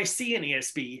 whenever I see an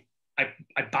ESB,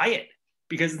 I buy it,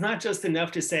 because it's not just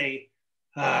enough to say,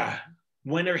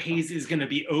 when are hazies going to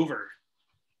be over?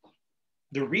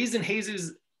 The reason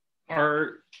hazies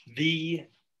are the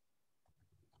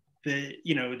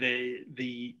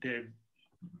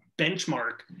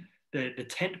benchmark, the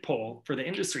tent pole for the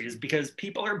industry is because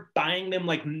people are buying them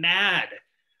like mad.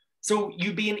 So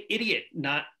you'd be an idiot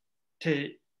not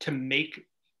to make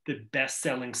the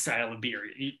best-selling style of beer.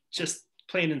 Just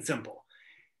plain and simple.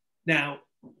 Now,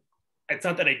 it's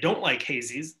not that I don't like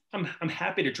hazies. I'm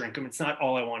happy to drink them. It's not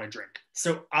all I want to drink.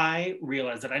 So I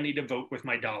realized that I need to vote with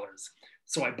my dollars.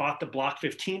 So I bought the Block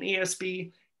 15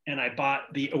 ESB, and I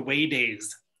bought the Away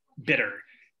Days bitter.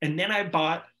 And then I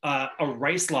bought a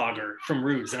rice lager from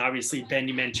Ruse. And obviously, Ben,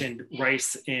 you mentioned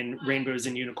rice in Rainbows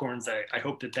and Unicorns. I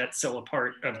hope that that's still a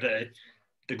part of the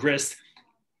grist.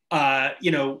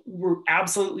 We're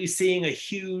absolutely seeing a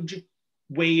huge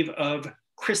wave of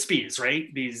Crispies, right?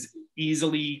 These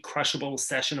easily crushable,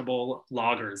 sessionable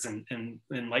lagers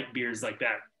and light beers like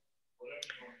that.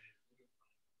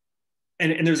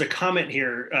 And there's a comment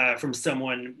here from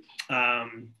someone,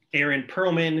 Aaron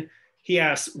Perlman. He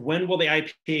asks, when will the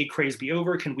IPA craze be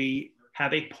over? Can we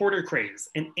have a porter craze,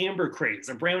 an amber craze,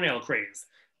 a brown ale craze?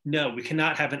 No, we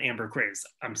cannot have an amber craze.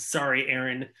 I'm sorry,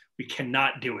 Aaron, we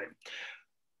cannot do it.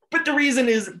 But the reason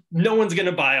is no one's going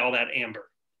to buy all that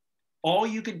amber. all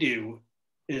you could do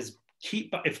is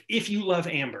if you love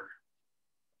amber,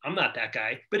 I'm not that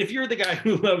guy, but if you're the guy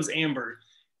who loves amber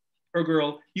or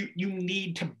girl, you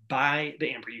need to buy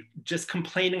the amber. You just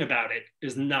complaining about it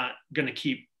is not going to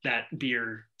keep that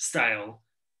beer style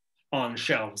on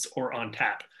shelves or on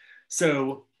tap.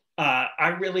 So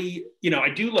I really, I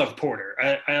do love porter.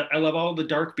 I love all the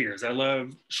dark beers. I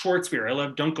love Schwarzbier. I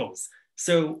love Dunkels.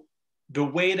 So the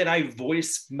way that I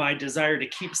voice my desire to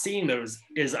keep seeing those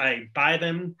is I buy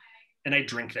them and I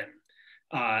drink them.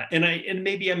 And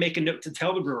maybe I make a note to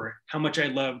tell the brewer how much I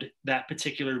loved that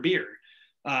particular beer.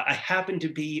 I happen to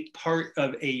be part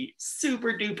of a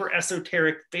super duper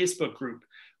esoteric Facebook group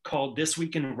called This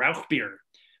Week in Rauch Beer.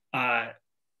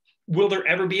 Will there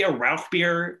ever be a Rauch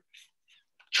beer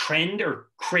trend or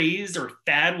craze or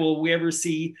fad? Will we ever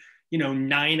see,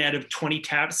 9 out of 20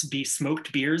 taps be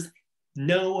smoked beers?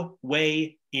 No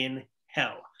way in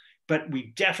hell. But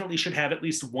we definitely should have at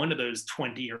least one of those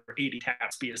 20 or 80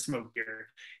 taps be a smoked beer.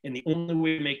 And the only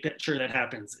way to make sure that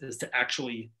happens is to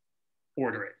actually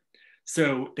order it.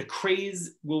 So the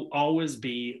craze will always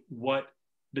be what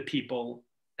the people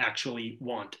actually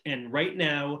want. And right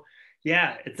now,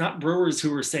 yeah, it's not brewers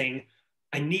who are saying,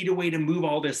 I need a way to move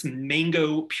all this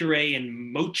mango puree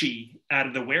and mochi out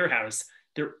of the warehouse.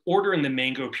 They're ordering the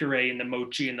mango puree and the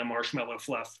mochi and the marshmallow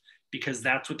fluff because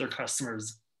that's what their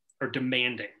customers are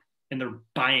demanding and they're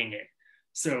buying it.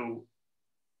 So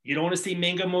you don't want to see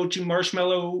mango mochi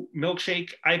marshmallow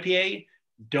milkshake IPA,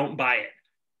 don't buy it.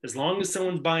 As long as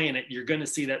someone's buying it, you're going to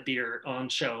see that beer on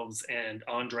shelves and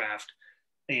on draft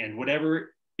and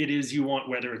whatever it is you want,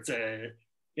 whether it's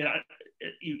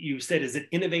you said, is it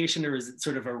innovation or is it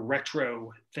sort of a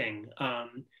retro thing?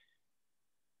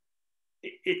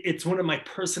 It's one of my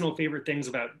personal favorite things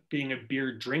about being a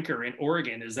beer drinker in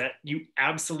Oregon is that you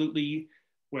absolutely,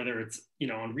 whether it's,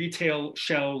 on retail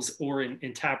shelves or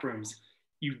in tap rooms,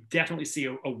 you definitely see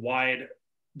a wide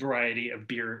variety of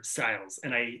beer styles.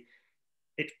 And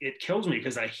it kills me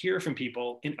because I hear from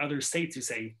people in other states who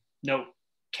say, no,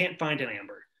 can't find an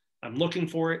amber. I'm looking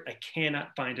for it. I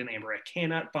cannot find an amber. I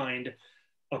cannot find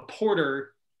a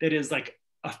porter that is like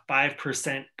a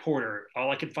 5% porter.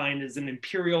 All I could find is an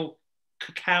imperial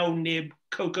cacao nib,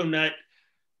 coconut,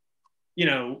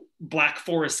 Black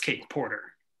Forest cake porter.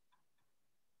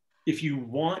 If you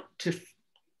want to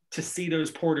see those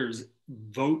porters,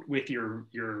 vote with your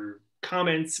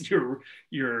comments, your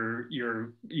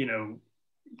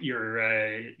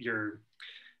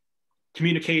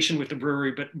communication with the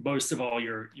brewery, but most of all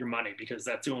your money, because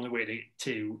that's the only way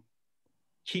to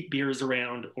keep beers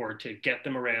around or to get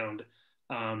them around.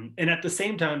 And at the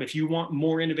same time, if you want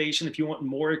more innovation, if you want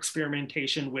more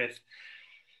experimentation with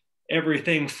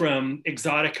everything from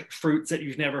exotic fruits that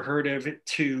you've never heard of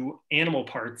to animal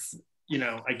parts,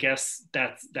 I guess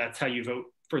that's how you vote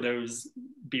for those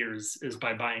beers, is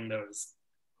by buying those.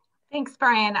 Thanks,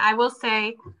 Brian. I will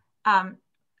say,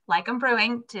 Leikam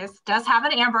Brewing does have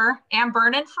an amber,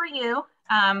 Burnin' for you.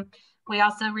 We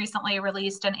also recently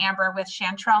released an amber with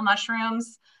chanterelle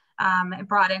mushrooms. It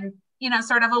brought in,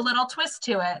 sort of a little twist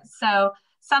to it. So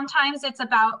sometimes it's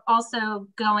about also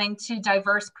going to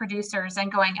diverse producers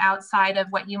and going outside of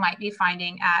what you might be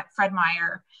finding at Fred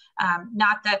Meyer.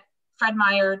 Not that Fred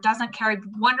Meyer doesn't carry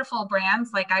wonderful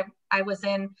brands. Like I was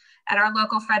at our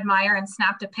local Fred Meyer and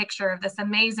snapped a picture of this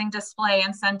amazing display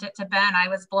and sent it to Ben. I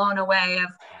was blown away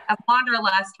of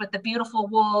Wanderlust with the beautiful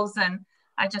wolves. And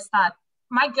I just thought,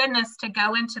 my goodness, to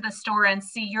go into the store and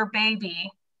see your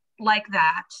baby like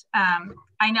that.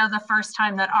 I know the first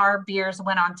time that our beers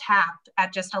went on tap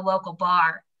at just a local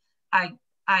bar,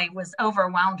 I was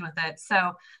overwhelmed with it.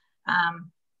 So,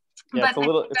 but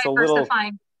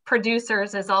diversifying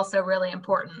producers is also really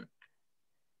important.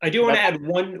 I do want to add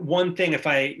one thing, if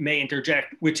I may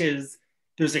interject, which is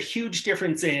there's a huge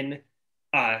difference in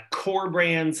core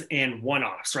brands and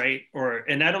one-offs, right?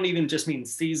 And I don't even just mean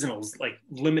seasonals, like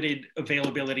limited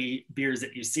availability beers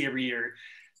that you see every year,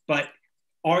 but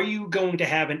are you going to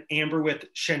have an amber with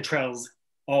chanterelles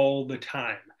all the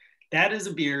time? That is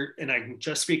a beer, and I'm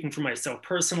just speaking for myself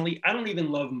personally, I don't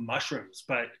even love mushrooms,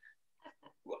 but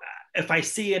if I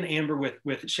see an amber with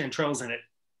chanterelles in it,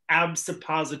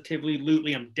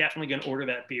 absolutely, I'm definitely going to order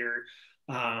that beer.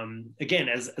 Again,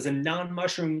 as a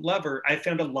non-mushroom lover, I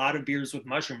found a lot of beers with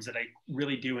mushrooms that I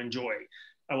really do enjoy.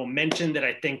 I will mention that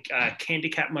I think candy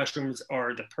cap mushrooms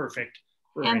are the perfect.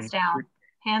 Hands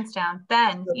down.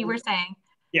 Ben, you were saying.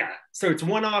 Yeah, so it's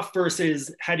one-off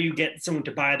versus how do you get someone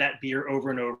to buy that beer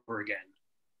over and over again?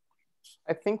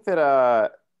 I think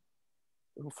that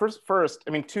first, I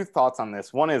mean, two thoughts on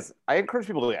this. One is I encourage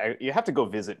people you have to go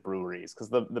visit breweries, because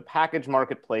the package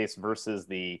marketplace versus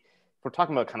the we're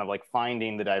talking about kind of like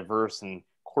finding the diverse and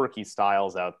quirky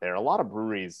styles out there, a lot of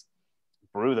breweries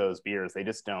brew those beers, they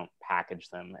just don't package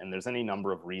them. And there's any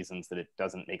number of reasons that it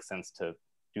doesn't make sense to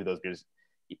do those beers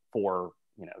for,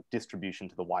 you know, distribution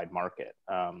to the wide market.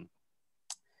 And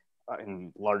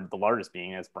the largest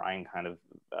being, as Brian kind of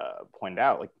pointed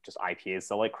out, like just IPAs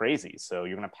sell like crazy. So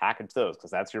you're going to package those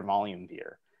because that's your volume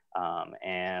beer.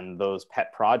 And those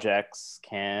pet projects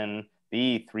can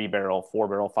be 3-barrel,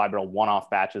 4-barrel, 5-barrel one-off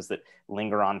batches that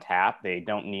linger on tap. They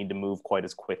don't need to move quite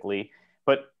as quickly.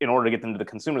 But in order to get them to the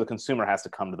consumer has to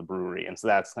come to the brewery. And so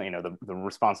that's, you know, the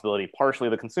responsibility partially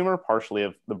of the consumer, partially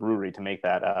of the brewery to make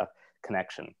that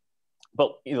connection.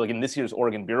 But, you know, like in this year's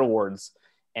Oregon Beer Awards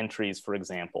entries, for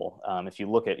example, if you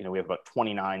look at, you know, we have about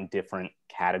 29 different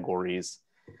categories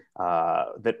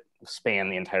that span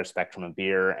the entire spectrum of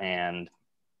beer. And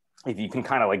if you can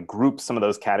kind of like group some of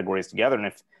those categories together, and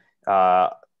if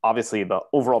obviously the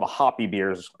hoppy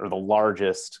beers are the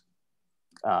largest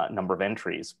number of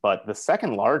entries, but the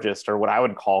second largest are what I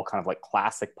would call kind of like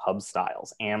classic pub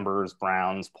styles: ambers,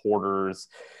 browns, porters,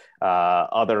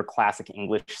 other classic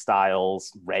English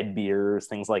styles, red beers,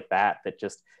 things like that, that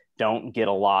just don't get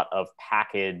a lot of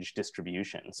package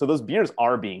distribution. So those beers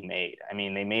are being made. I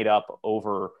mean, they made up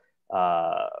over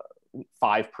 5%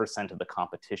 of the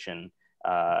competition.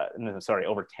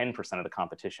 Over 10% of the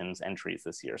competition's entries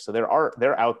this year. So they're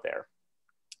out there.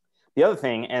 The other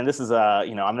thing, and this is I'm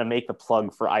going to make the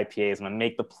plug for IPAs. I'm going to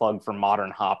make the plug for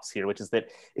modern hops here, which is that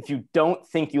if you don't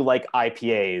think you like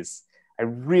IPAs, I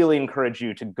really encourage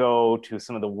you to go to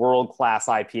some of the world-class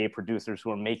IPA producers who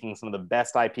are making some of the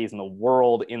best IPAs in the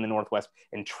world in the Northwest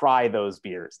and try those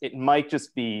beers. It might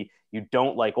just be you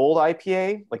don't like old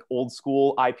IPA, like old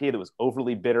school IPA that was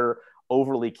overly bitter,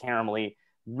 overly caramelly,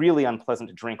 really unpleasant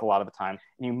to drink a lot of the time.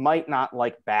 And you might not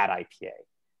like bad IPA,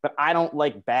 but I don't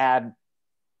like bad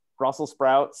Brussels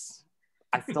sprouts.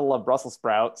 I still love Brussels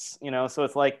sprouts, you know, so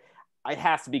it's like, it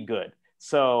has to be good.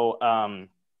 So, I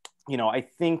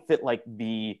think that like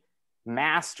the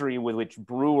mastery with which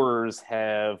brewers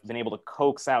have been able to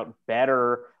coax out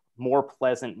better, more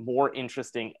pleasant, more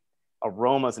interesting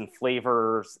aromas and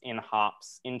flavors in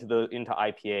hops into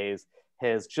IPAs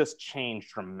has just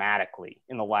changed dramatically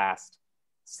in the last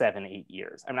 7-8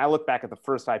 years. I mean, I look back at the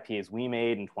first IPAs we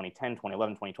made in 2010,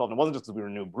 2011, 2012, and it wasn't just because we were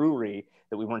a new brewery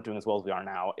that we weren't doing as well as we are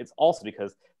now. It's also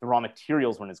because the raw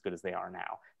materials weren't as good as they are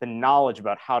now. The knowledge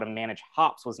about how to manage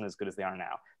hops wasn't as good as they are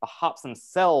now. The hops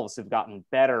themselves have gotten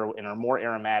better and are more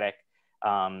aromatic.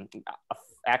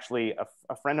 Actually,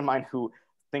 a friend of mine who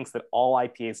thinks that all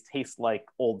IPAs taste like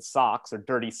old socks or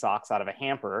dirty socks out of a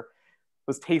hamper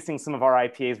was tasting some of our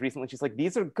IPAs recently. She's like,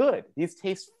 these are good. These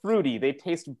taste fruity. They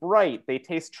taste bright. They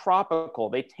taste tropical.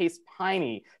 They taste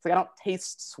piney. It's like, I don't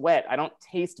taste sweat. I don't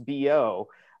taste BO.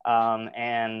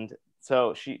 And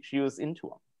so she was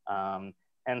into them.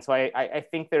 And so I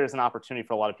think there's an opportunity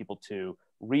for a lot of people to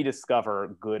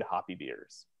rediscover good hoppy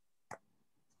beers.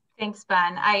 Thanks,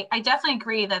 Ben. I definitely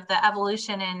agree that the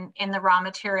evolution in the raw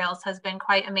materials has been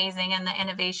quite amazing, and the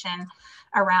innovation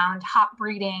around hop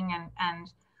breeding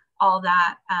and all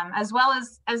that, as well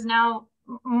as now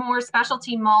more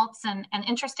specialty malts and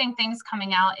interesting things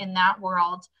coming out in that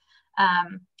world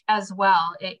as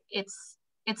well. It's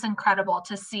incredible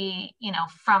to see,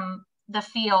 from the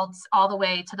fields all the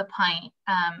way to the pint,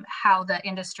 how the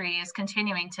industry is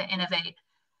continuing to innovate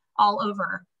all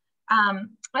over. I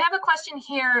have a question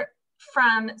here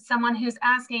from someone who's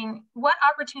asking, what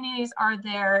opportunities are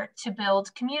there to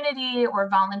build community or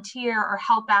volunteer or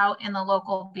help out in the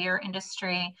local beer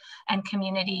industry and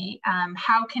community?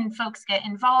 How can folks get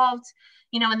involved?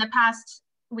 In the past,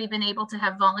 we've been able to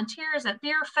have volunteers at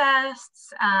beer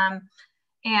fests.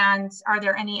 And are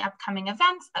there any upcoming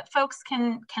events that folks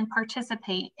can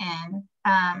participate in?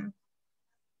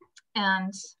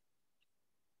 And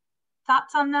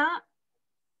thoughts on that?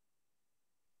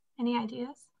 Any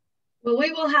ideas? Well,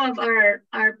 we will have our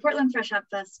Portland Fresh Hop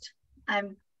Fest.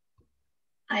 I'm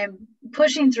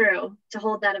pushing through to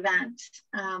hold that event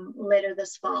later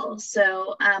this fall.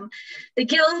 So the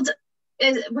Guild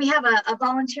we have a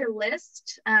volunteer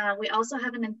list. We also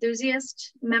have an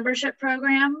enthusiast membership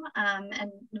program,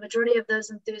 and the majority of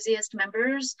those enthusiast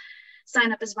members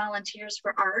sign up as volunteers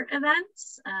for art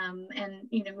events. And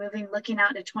looking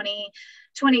out to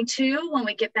 2022, when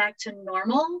we get back to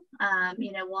normal,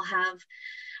 we'll have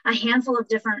a handful of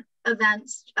different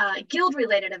events,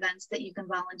 Guild-related events that you can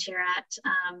volunteer at,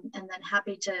 and then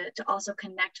happy to also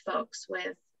connect folks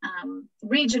with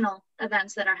regional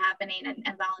events that are happening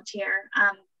and volunteer.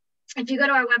 If you go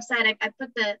to our website, I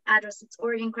put the address, it's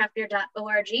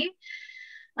oregoncraftbeer.org,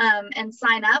 and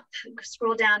sign up,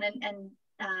 scroll down and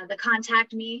the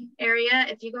contact me area.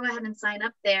 If you go ahead and sign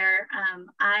up there,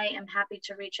 I am happy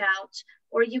to reach out,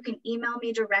 or you can email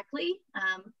me directly.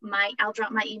 I'll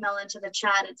drop my email into the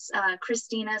chat. It's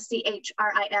Christina,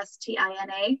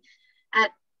 CHRISTINA,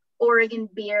 at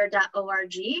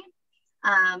oregonbeer.org.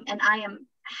 And I am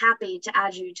happy to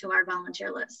add you to our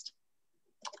volunteer list.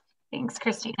 Thanks,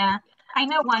 Christina. I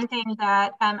know one thing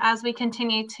that as we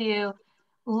continue to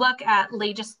look at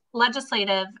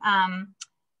legislative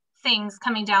things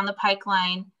coming down the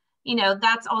pipeline, you know,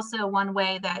 that's also one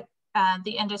way that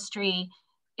the industry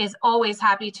is always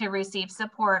happy to receive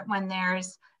support when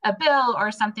there's a bill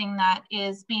or something that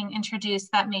is being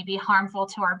introduced that may be harmful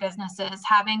to our businesses.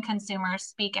 Having consumers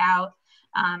speak out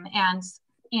and,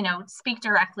 you know, speak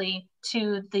directly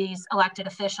to these elected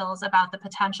officials about the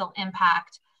potential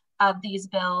impact of these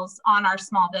bills on our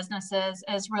small businesses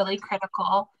is really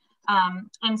critical.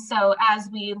 And so as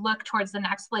we look towards the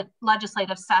next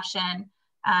legislative session,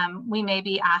 we may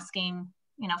be asking,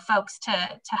 you know, folks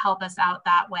to help us out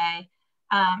that way.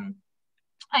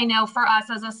 I know for us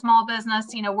as a small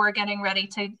business, you know, we're getting ready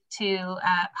to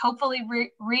hopefully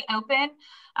reopen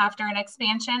after an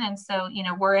expansion. And so, you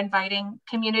know, we're inviting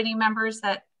community members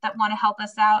that want to help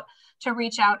us out to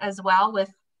reach out as well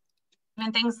with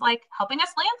even things like helping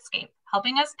us landscape,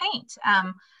 helping us paint.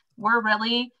 We're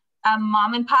really a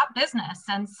mom and pop business.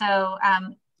 And so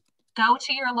go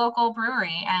to your local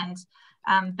brewery and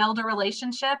build a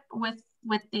relationship with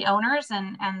the owners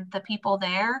and the people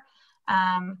there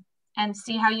and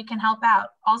see how you can help out.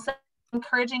 Also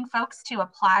encouraging folks to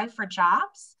apply for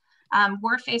jobs.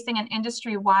 We're facing an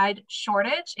industry-wide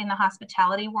shortage in the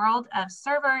hospitality world of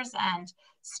servers and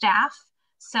staff.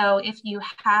 So if you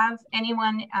have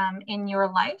anyone in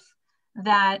your life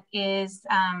that is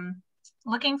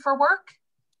looking for work,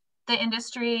 the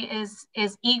industry is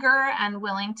eager and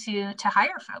willing to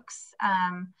hire folks,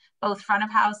 both front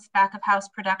of house, back of house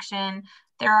production.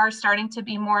 There are starting to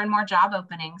be more and more job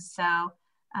openings. So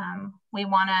we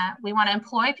wanna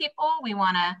employ people, we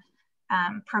wanna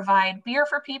provide beer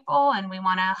for people, and we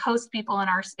wanna host people in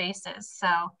our spaces. So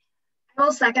I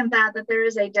will second that there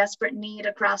is a desperate need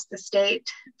across the state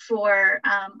for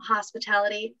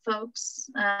hospitality folks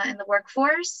in the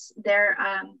workforce.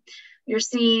 You're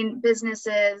seeing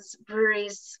businesses,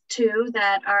 breweries too,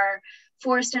 that are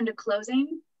forced into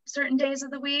closing certain days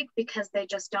of the week because they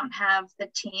just don't have the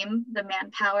team, the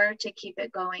manpower to keep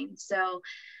it going. So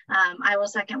I will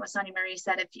second what Sonia Marie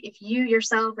said. If you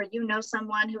yourself or you know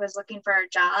someone who is looking for a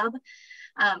job,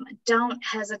 don't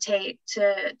hesitate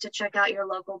to check out your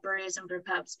local breweries and brew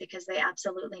pubs because they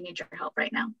absolutely need your help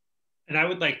right now. And I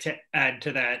would like to add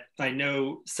to that. I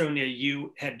know, Sonia,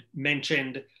 you had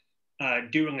mentioned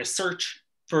doing a search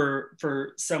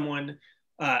for someone.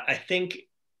 I think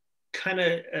kind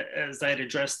of as I had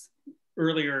addressed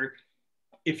earlier,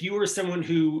 if you are someone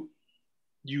who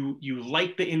you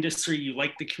like the industry, you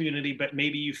like the community, but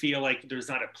maybe you feel like there's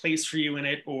not a place for you in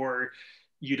it, or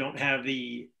you don't have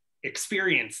the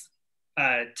experience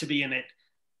to be in it,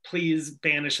 please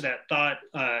banish that thought.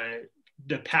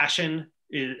 The passion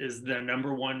is the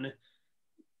number one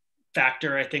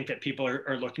factor I think that people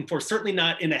are looking for. Certainly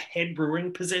not in a head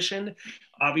brewing position.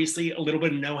 Obviously, a little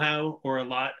bit of know-how or a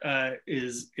lot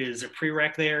is a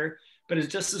prereq there. But it's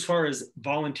just as far as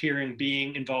volunteering,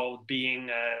 being involved, being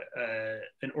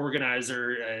an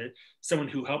organizer, someone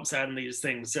who helps out in these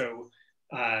things. So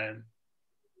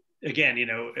again, you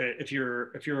know, if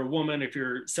you're a woman, if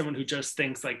you're someone who just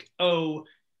thinks like, oh,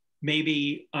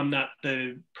 maybe I'm not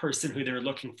the person who they're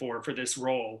looking for this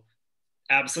role,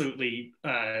 absolutely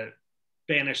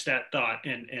banish that thought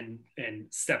and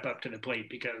step up to the plate,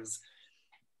 because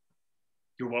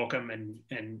you're welcome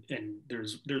and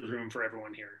there's room for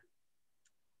everyone here.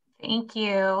 Thank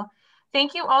you.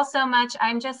 Thank you all so much.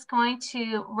 I'm just going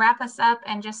to wrap us up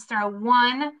and just throw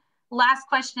one last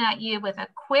question at you with a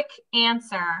quick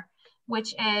answer,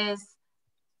 which is,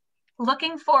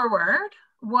 looking forward,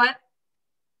 what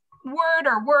word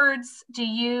or words do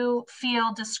you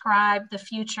feel describe the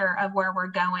future of where we're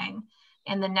going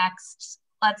in the next,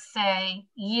 let's say,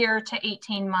 year to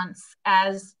 18 months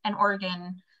as an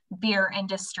Oregon beer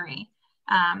industry?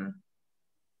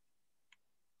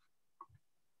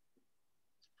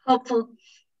 Hopeful.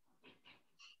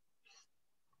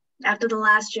 After the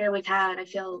last year we've had, I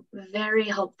feel very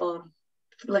hopeful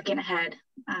looking ahead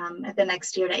at the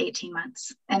next year to 18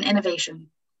 months and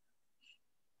innovation.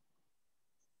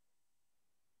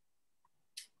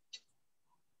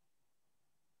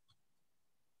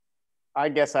 I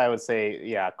guess I would say,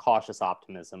 yeah, cautious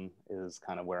optimism is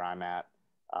kind of where I'm at.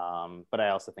 But I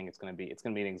also think it's going to be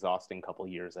an exhausting couple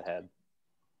years ahead.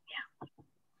 Yeah.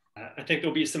 I think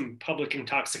there'll be some public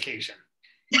intoxication.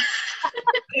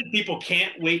 People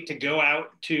can't wait to go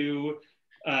out to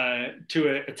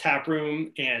a tap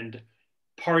room and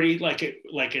party like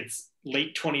it's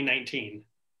late 2019.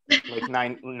 Like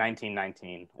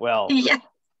 1919. Well, Yeah.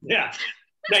 Yeah.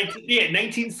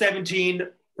 1917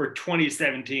 or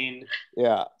 2017.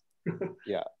 Yeah.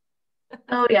 Yeah.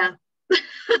 Oh yeah.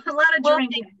 A lot of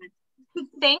drinking.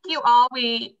 Thank you all.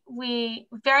 We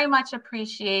very much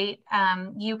appreciate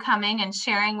you coming and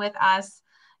sharing with us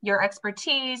your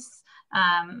expertise,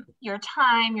 your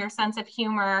time, your sense of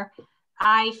humor.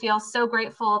 I feel so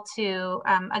grateful to,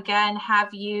 again,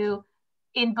 have you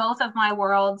in both of my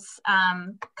worlds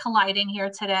colliding here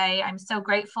today. I'm so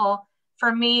grateful.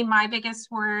 For me, my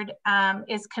biggest word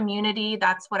is community.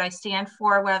 That's what I stand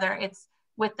for, whether it's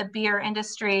with the beer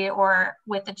industry or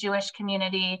with the Jewish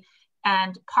community.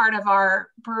 And part of our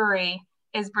brewery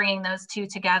is bringing those two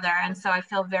together. And so I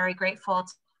feel very grateful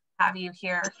to have you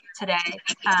here today.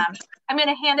 I'm going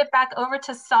to hand it back over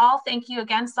to Saul. Thank you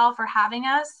again, Saul, for having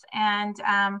us. And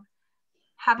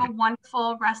have a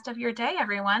wonderful rest of your day,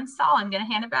 everyone. Saul, I'm going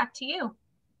to hand it back to you.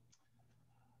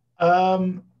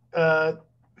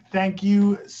 Thank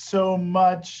you so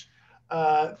much.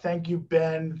 Thank you,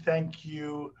 Ben. Thank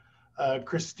you,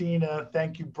 Christina.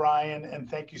 Thank you, Brian. And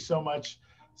thank you so much,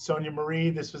 Sonia Marie.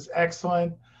 This was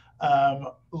excellent.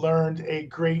 Learned a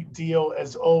great deal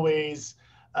as always.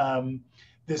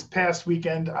 This past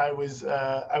weekend, I was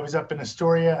up in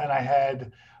Astoria, and I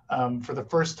had, for the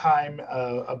first time,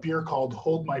 a beer called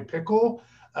Hold My Pickle,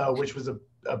 which was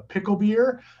a pickle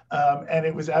beer, and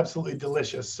it was absolutely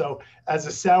delicious. So as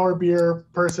a sour beer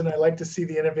person, I like to see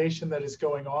the innovation that is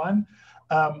going on.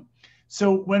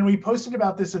 So when we posted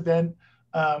about this event,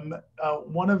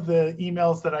 one of the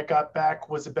emails that I got back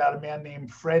was about a man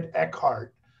named Fred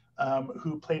Eckhart,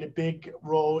 who played a big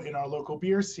role in our local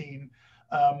beer scene.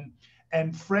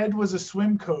 And Fred was a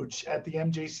swim coach at the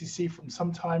MJCC from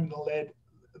sometime in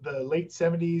the late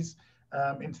 70s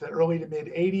into the early to mid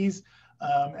 80s.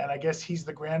 And I guess he's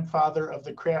the grandfather of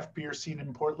the craft beer scene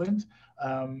in Portland.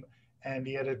 And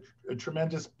he had a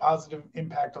tremendous positive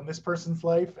impact on this person's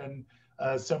life and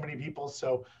so many people.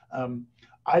 So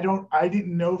I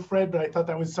didn't know Fred, but I thought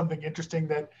that was something interesting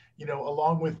that, you know,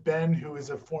 along with Ben, who is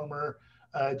a former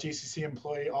JCC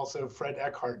employee, also Fred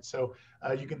Eckhart. So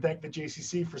you can thank the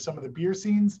JCC for some of the beer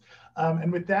scenes.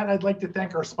 And with that, I'd like to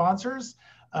thank our sponsors.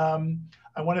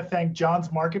 I want to thank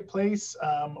John's Marketplace,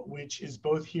 which is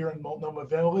both here in Multnomah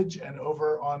Village and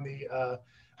over on the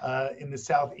in the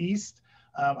southeast.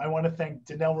 I want to thank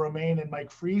Danelle Romaine and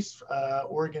Mike Freese,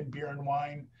 Oregon Beer and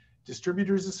Wine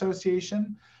Distributors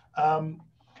Association.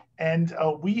 And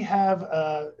we have,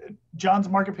 John's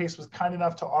Marketplace was kind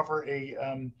enough to offer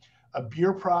a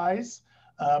beer prize,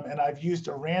 and I've used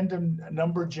a random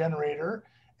number generator,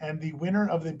 and the winner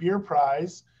of the beer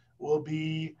prize will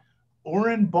be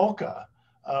Oren Bolka.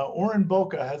 Oren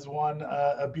Bolka has won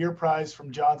a beer prize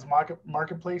from John's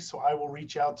Marketplace, so I will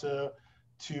reach out to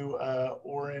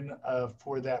Oren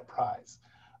for that prize.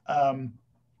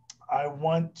 I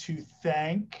want to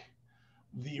thank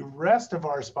the rest of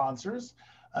our sponsors.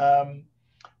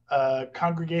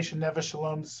 Congregation Neve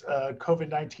Shalom's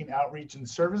COVID-19 outreach and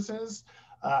services.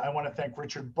 I want to thank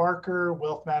Richard Barker,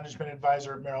 Wealth Management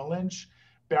Advisor at Merrill Lynch,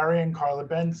 Barry and Carla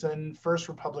Benson, First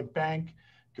Republic Bank,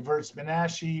 Gewurz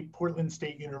Menashe, Portland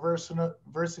State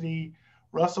University,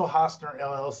 Russell Hosner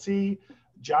LLC,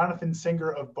 Jonathan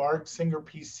Singer of Bard Singer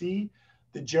PC,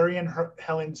 the Jerry and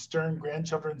Helen Stern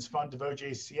Grandchildren's Fund of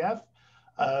OJCF,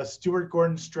 Stuart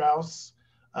Gordon Strauss,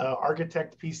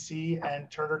 Architect PC,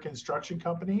 and Turner Construction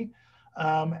Company.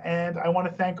 And I want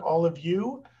to thank all of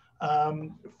you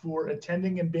for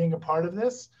attending and being a part of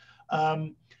this.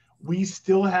 We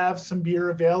still have some beer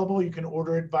available. You can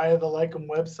order it via the Leikam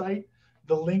website.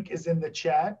 The link is in the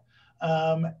chat.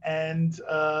 Again,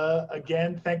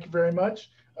 thank you very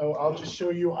much. Oh, I'll just show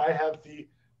you, I have the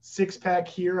 6-pack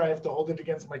here. I have to hold it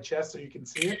against my chest so you can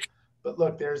see it. But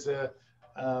look, there's the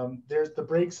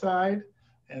Breakside,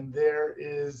 and there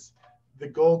is the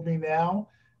Gold Me Now.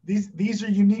 These are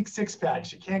unique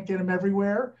 6-packs. You can't get them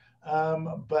everywhere.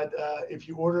 But if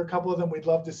you order a couple of them, we'd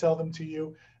love to sell them to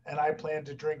you. And I plan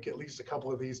to drink at least a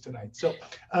couple of these tonight. So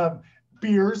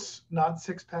beers, not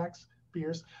 6-packs,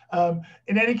 beers.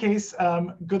 In any case,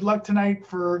 good luck tonight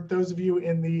for those of you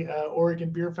in the Oregon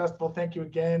Beer Festival. Thank you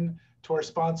again to our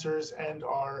sponsors and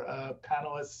our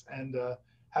panelists, and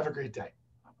have a great day.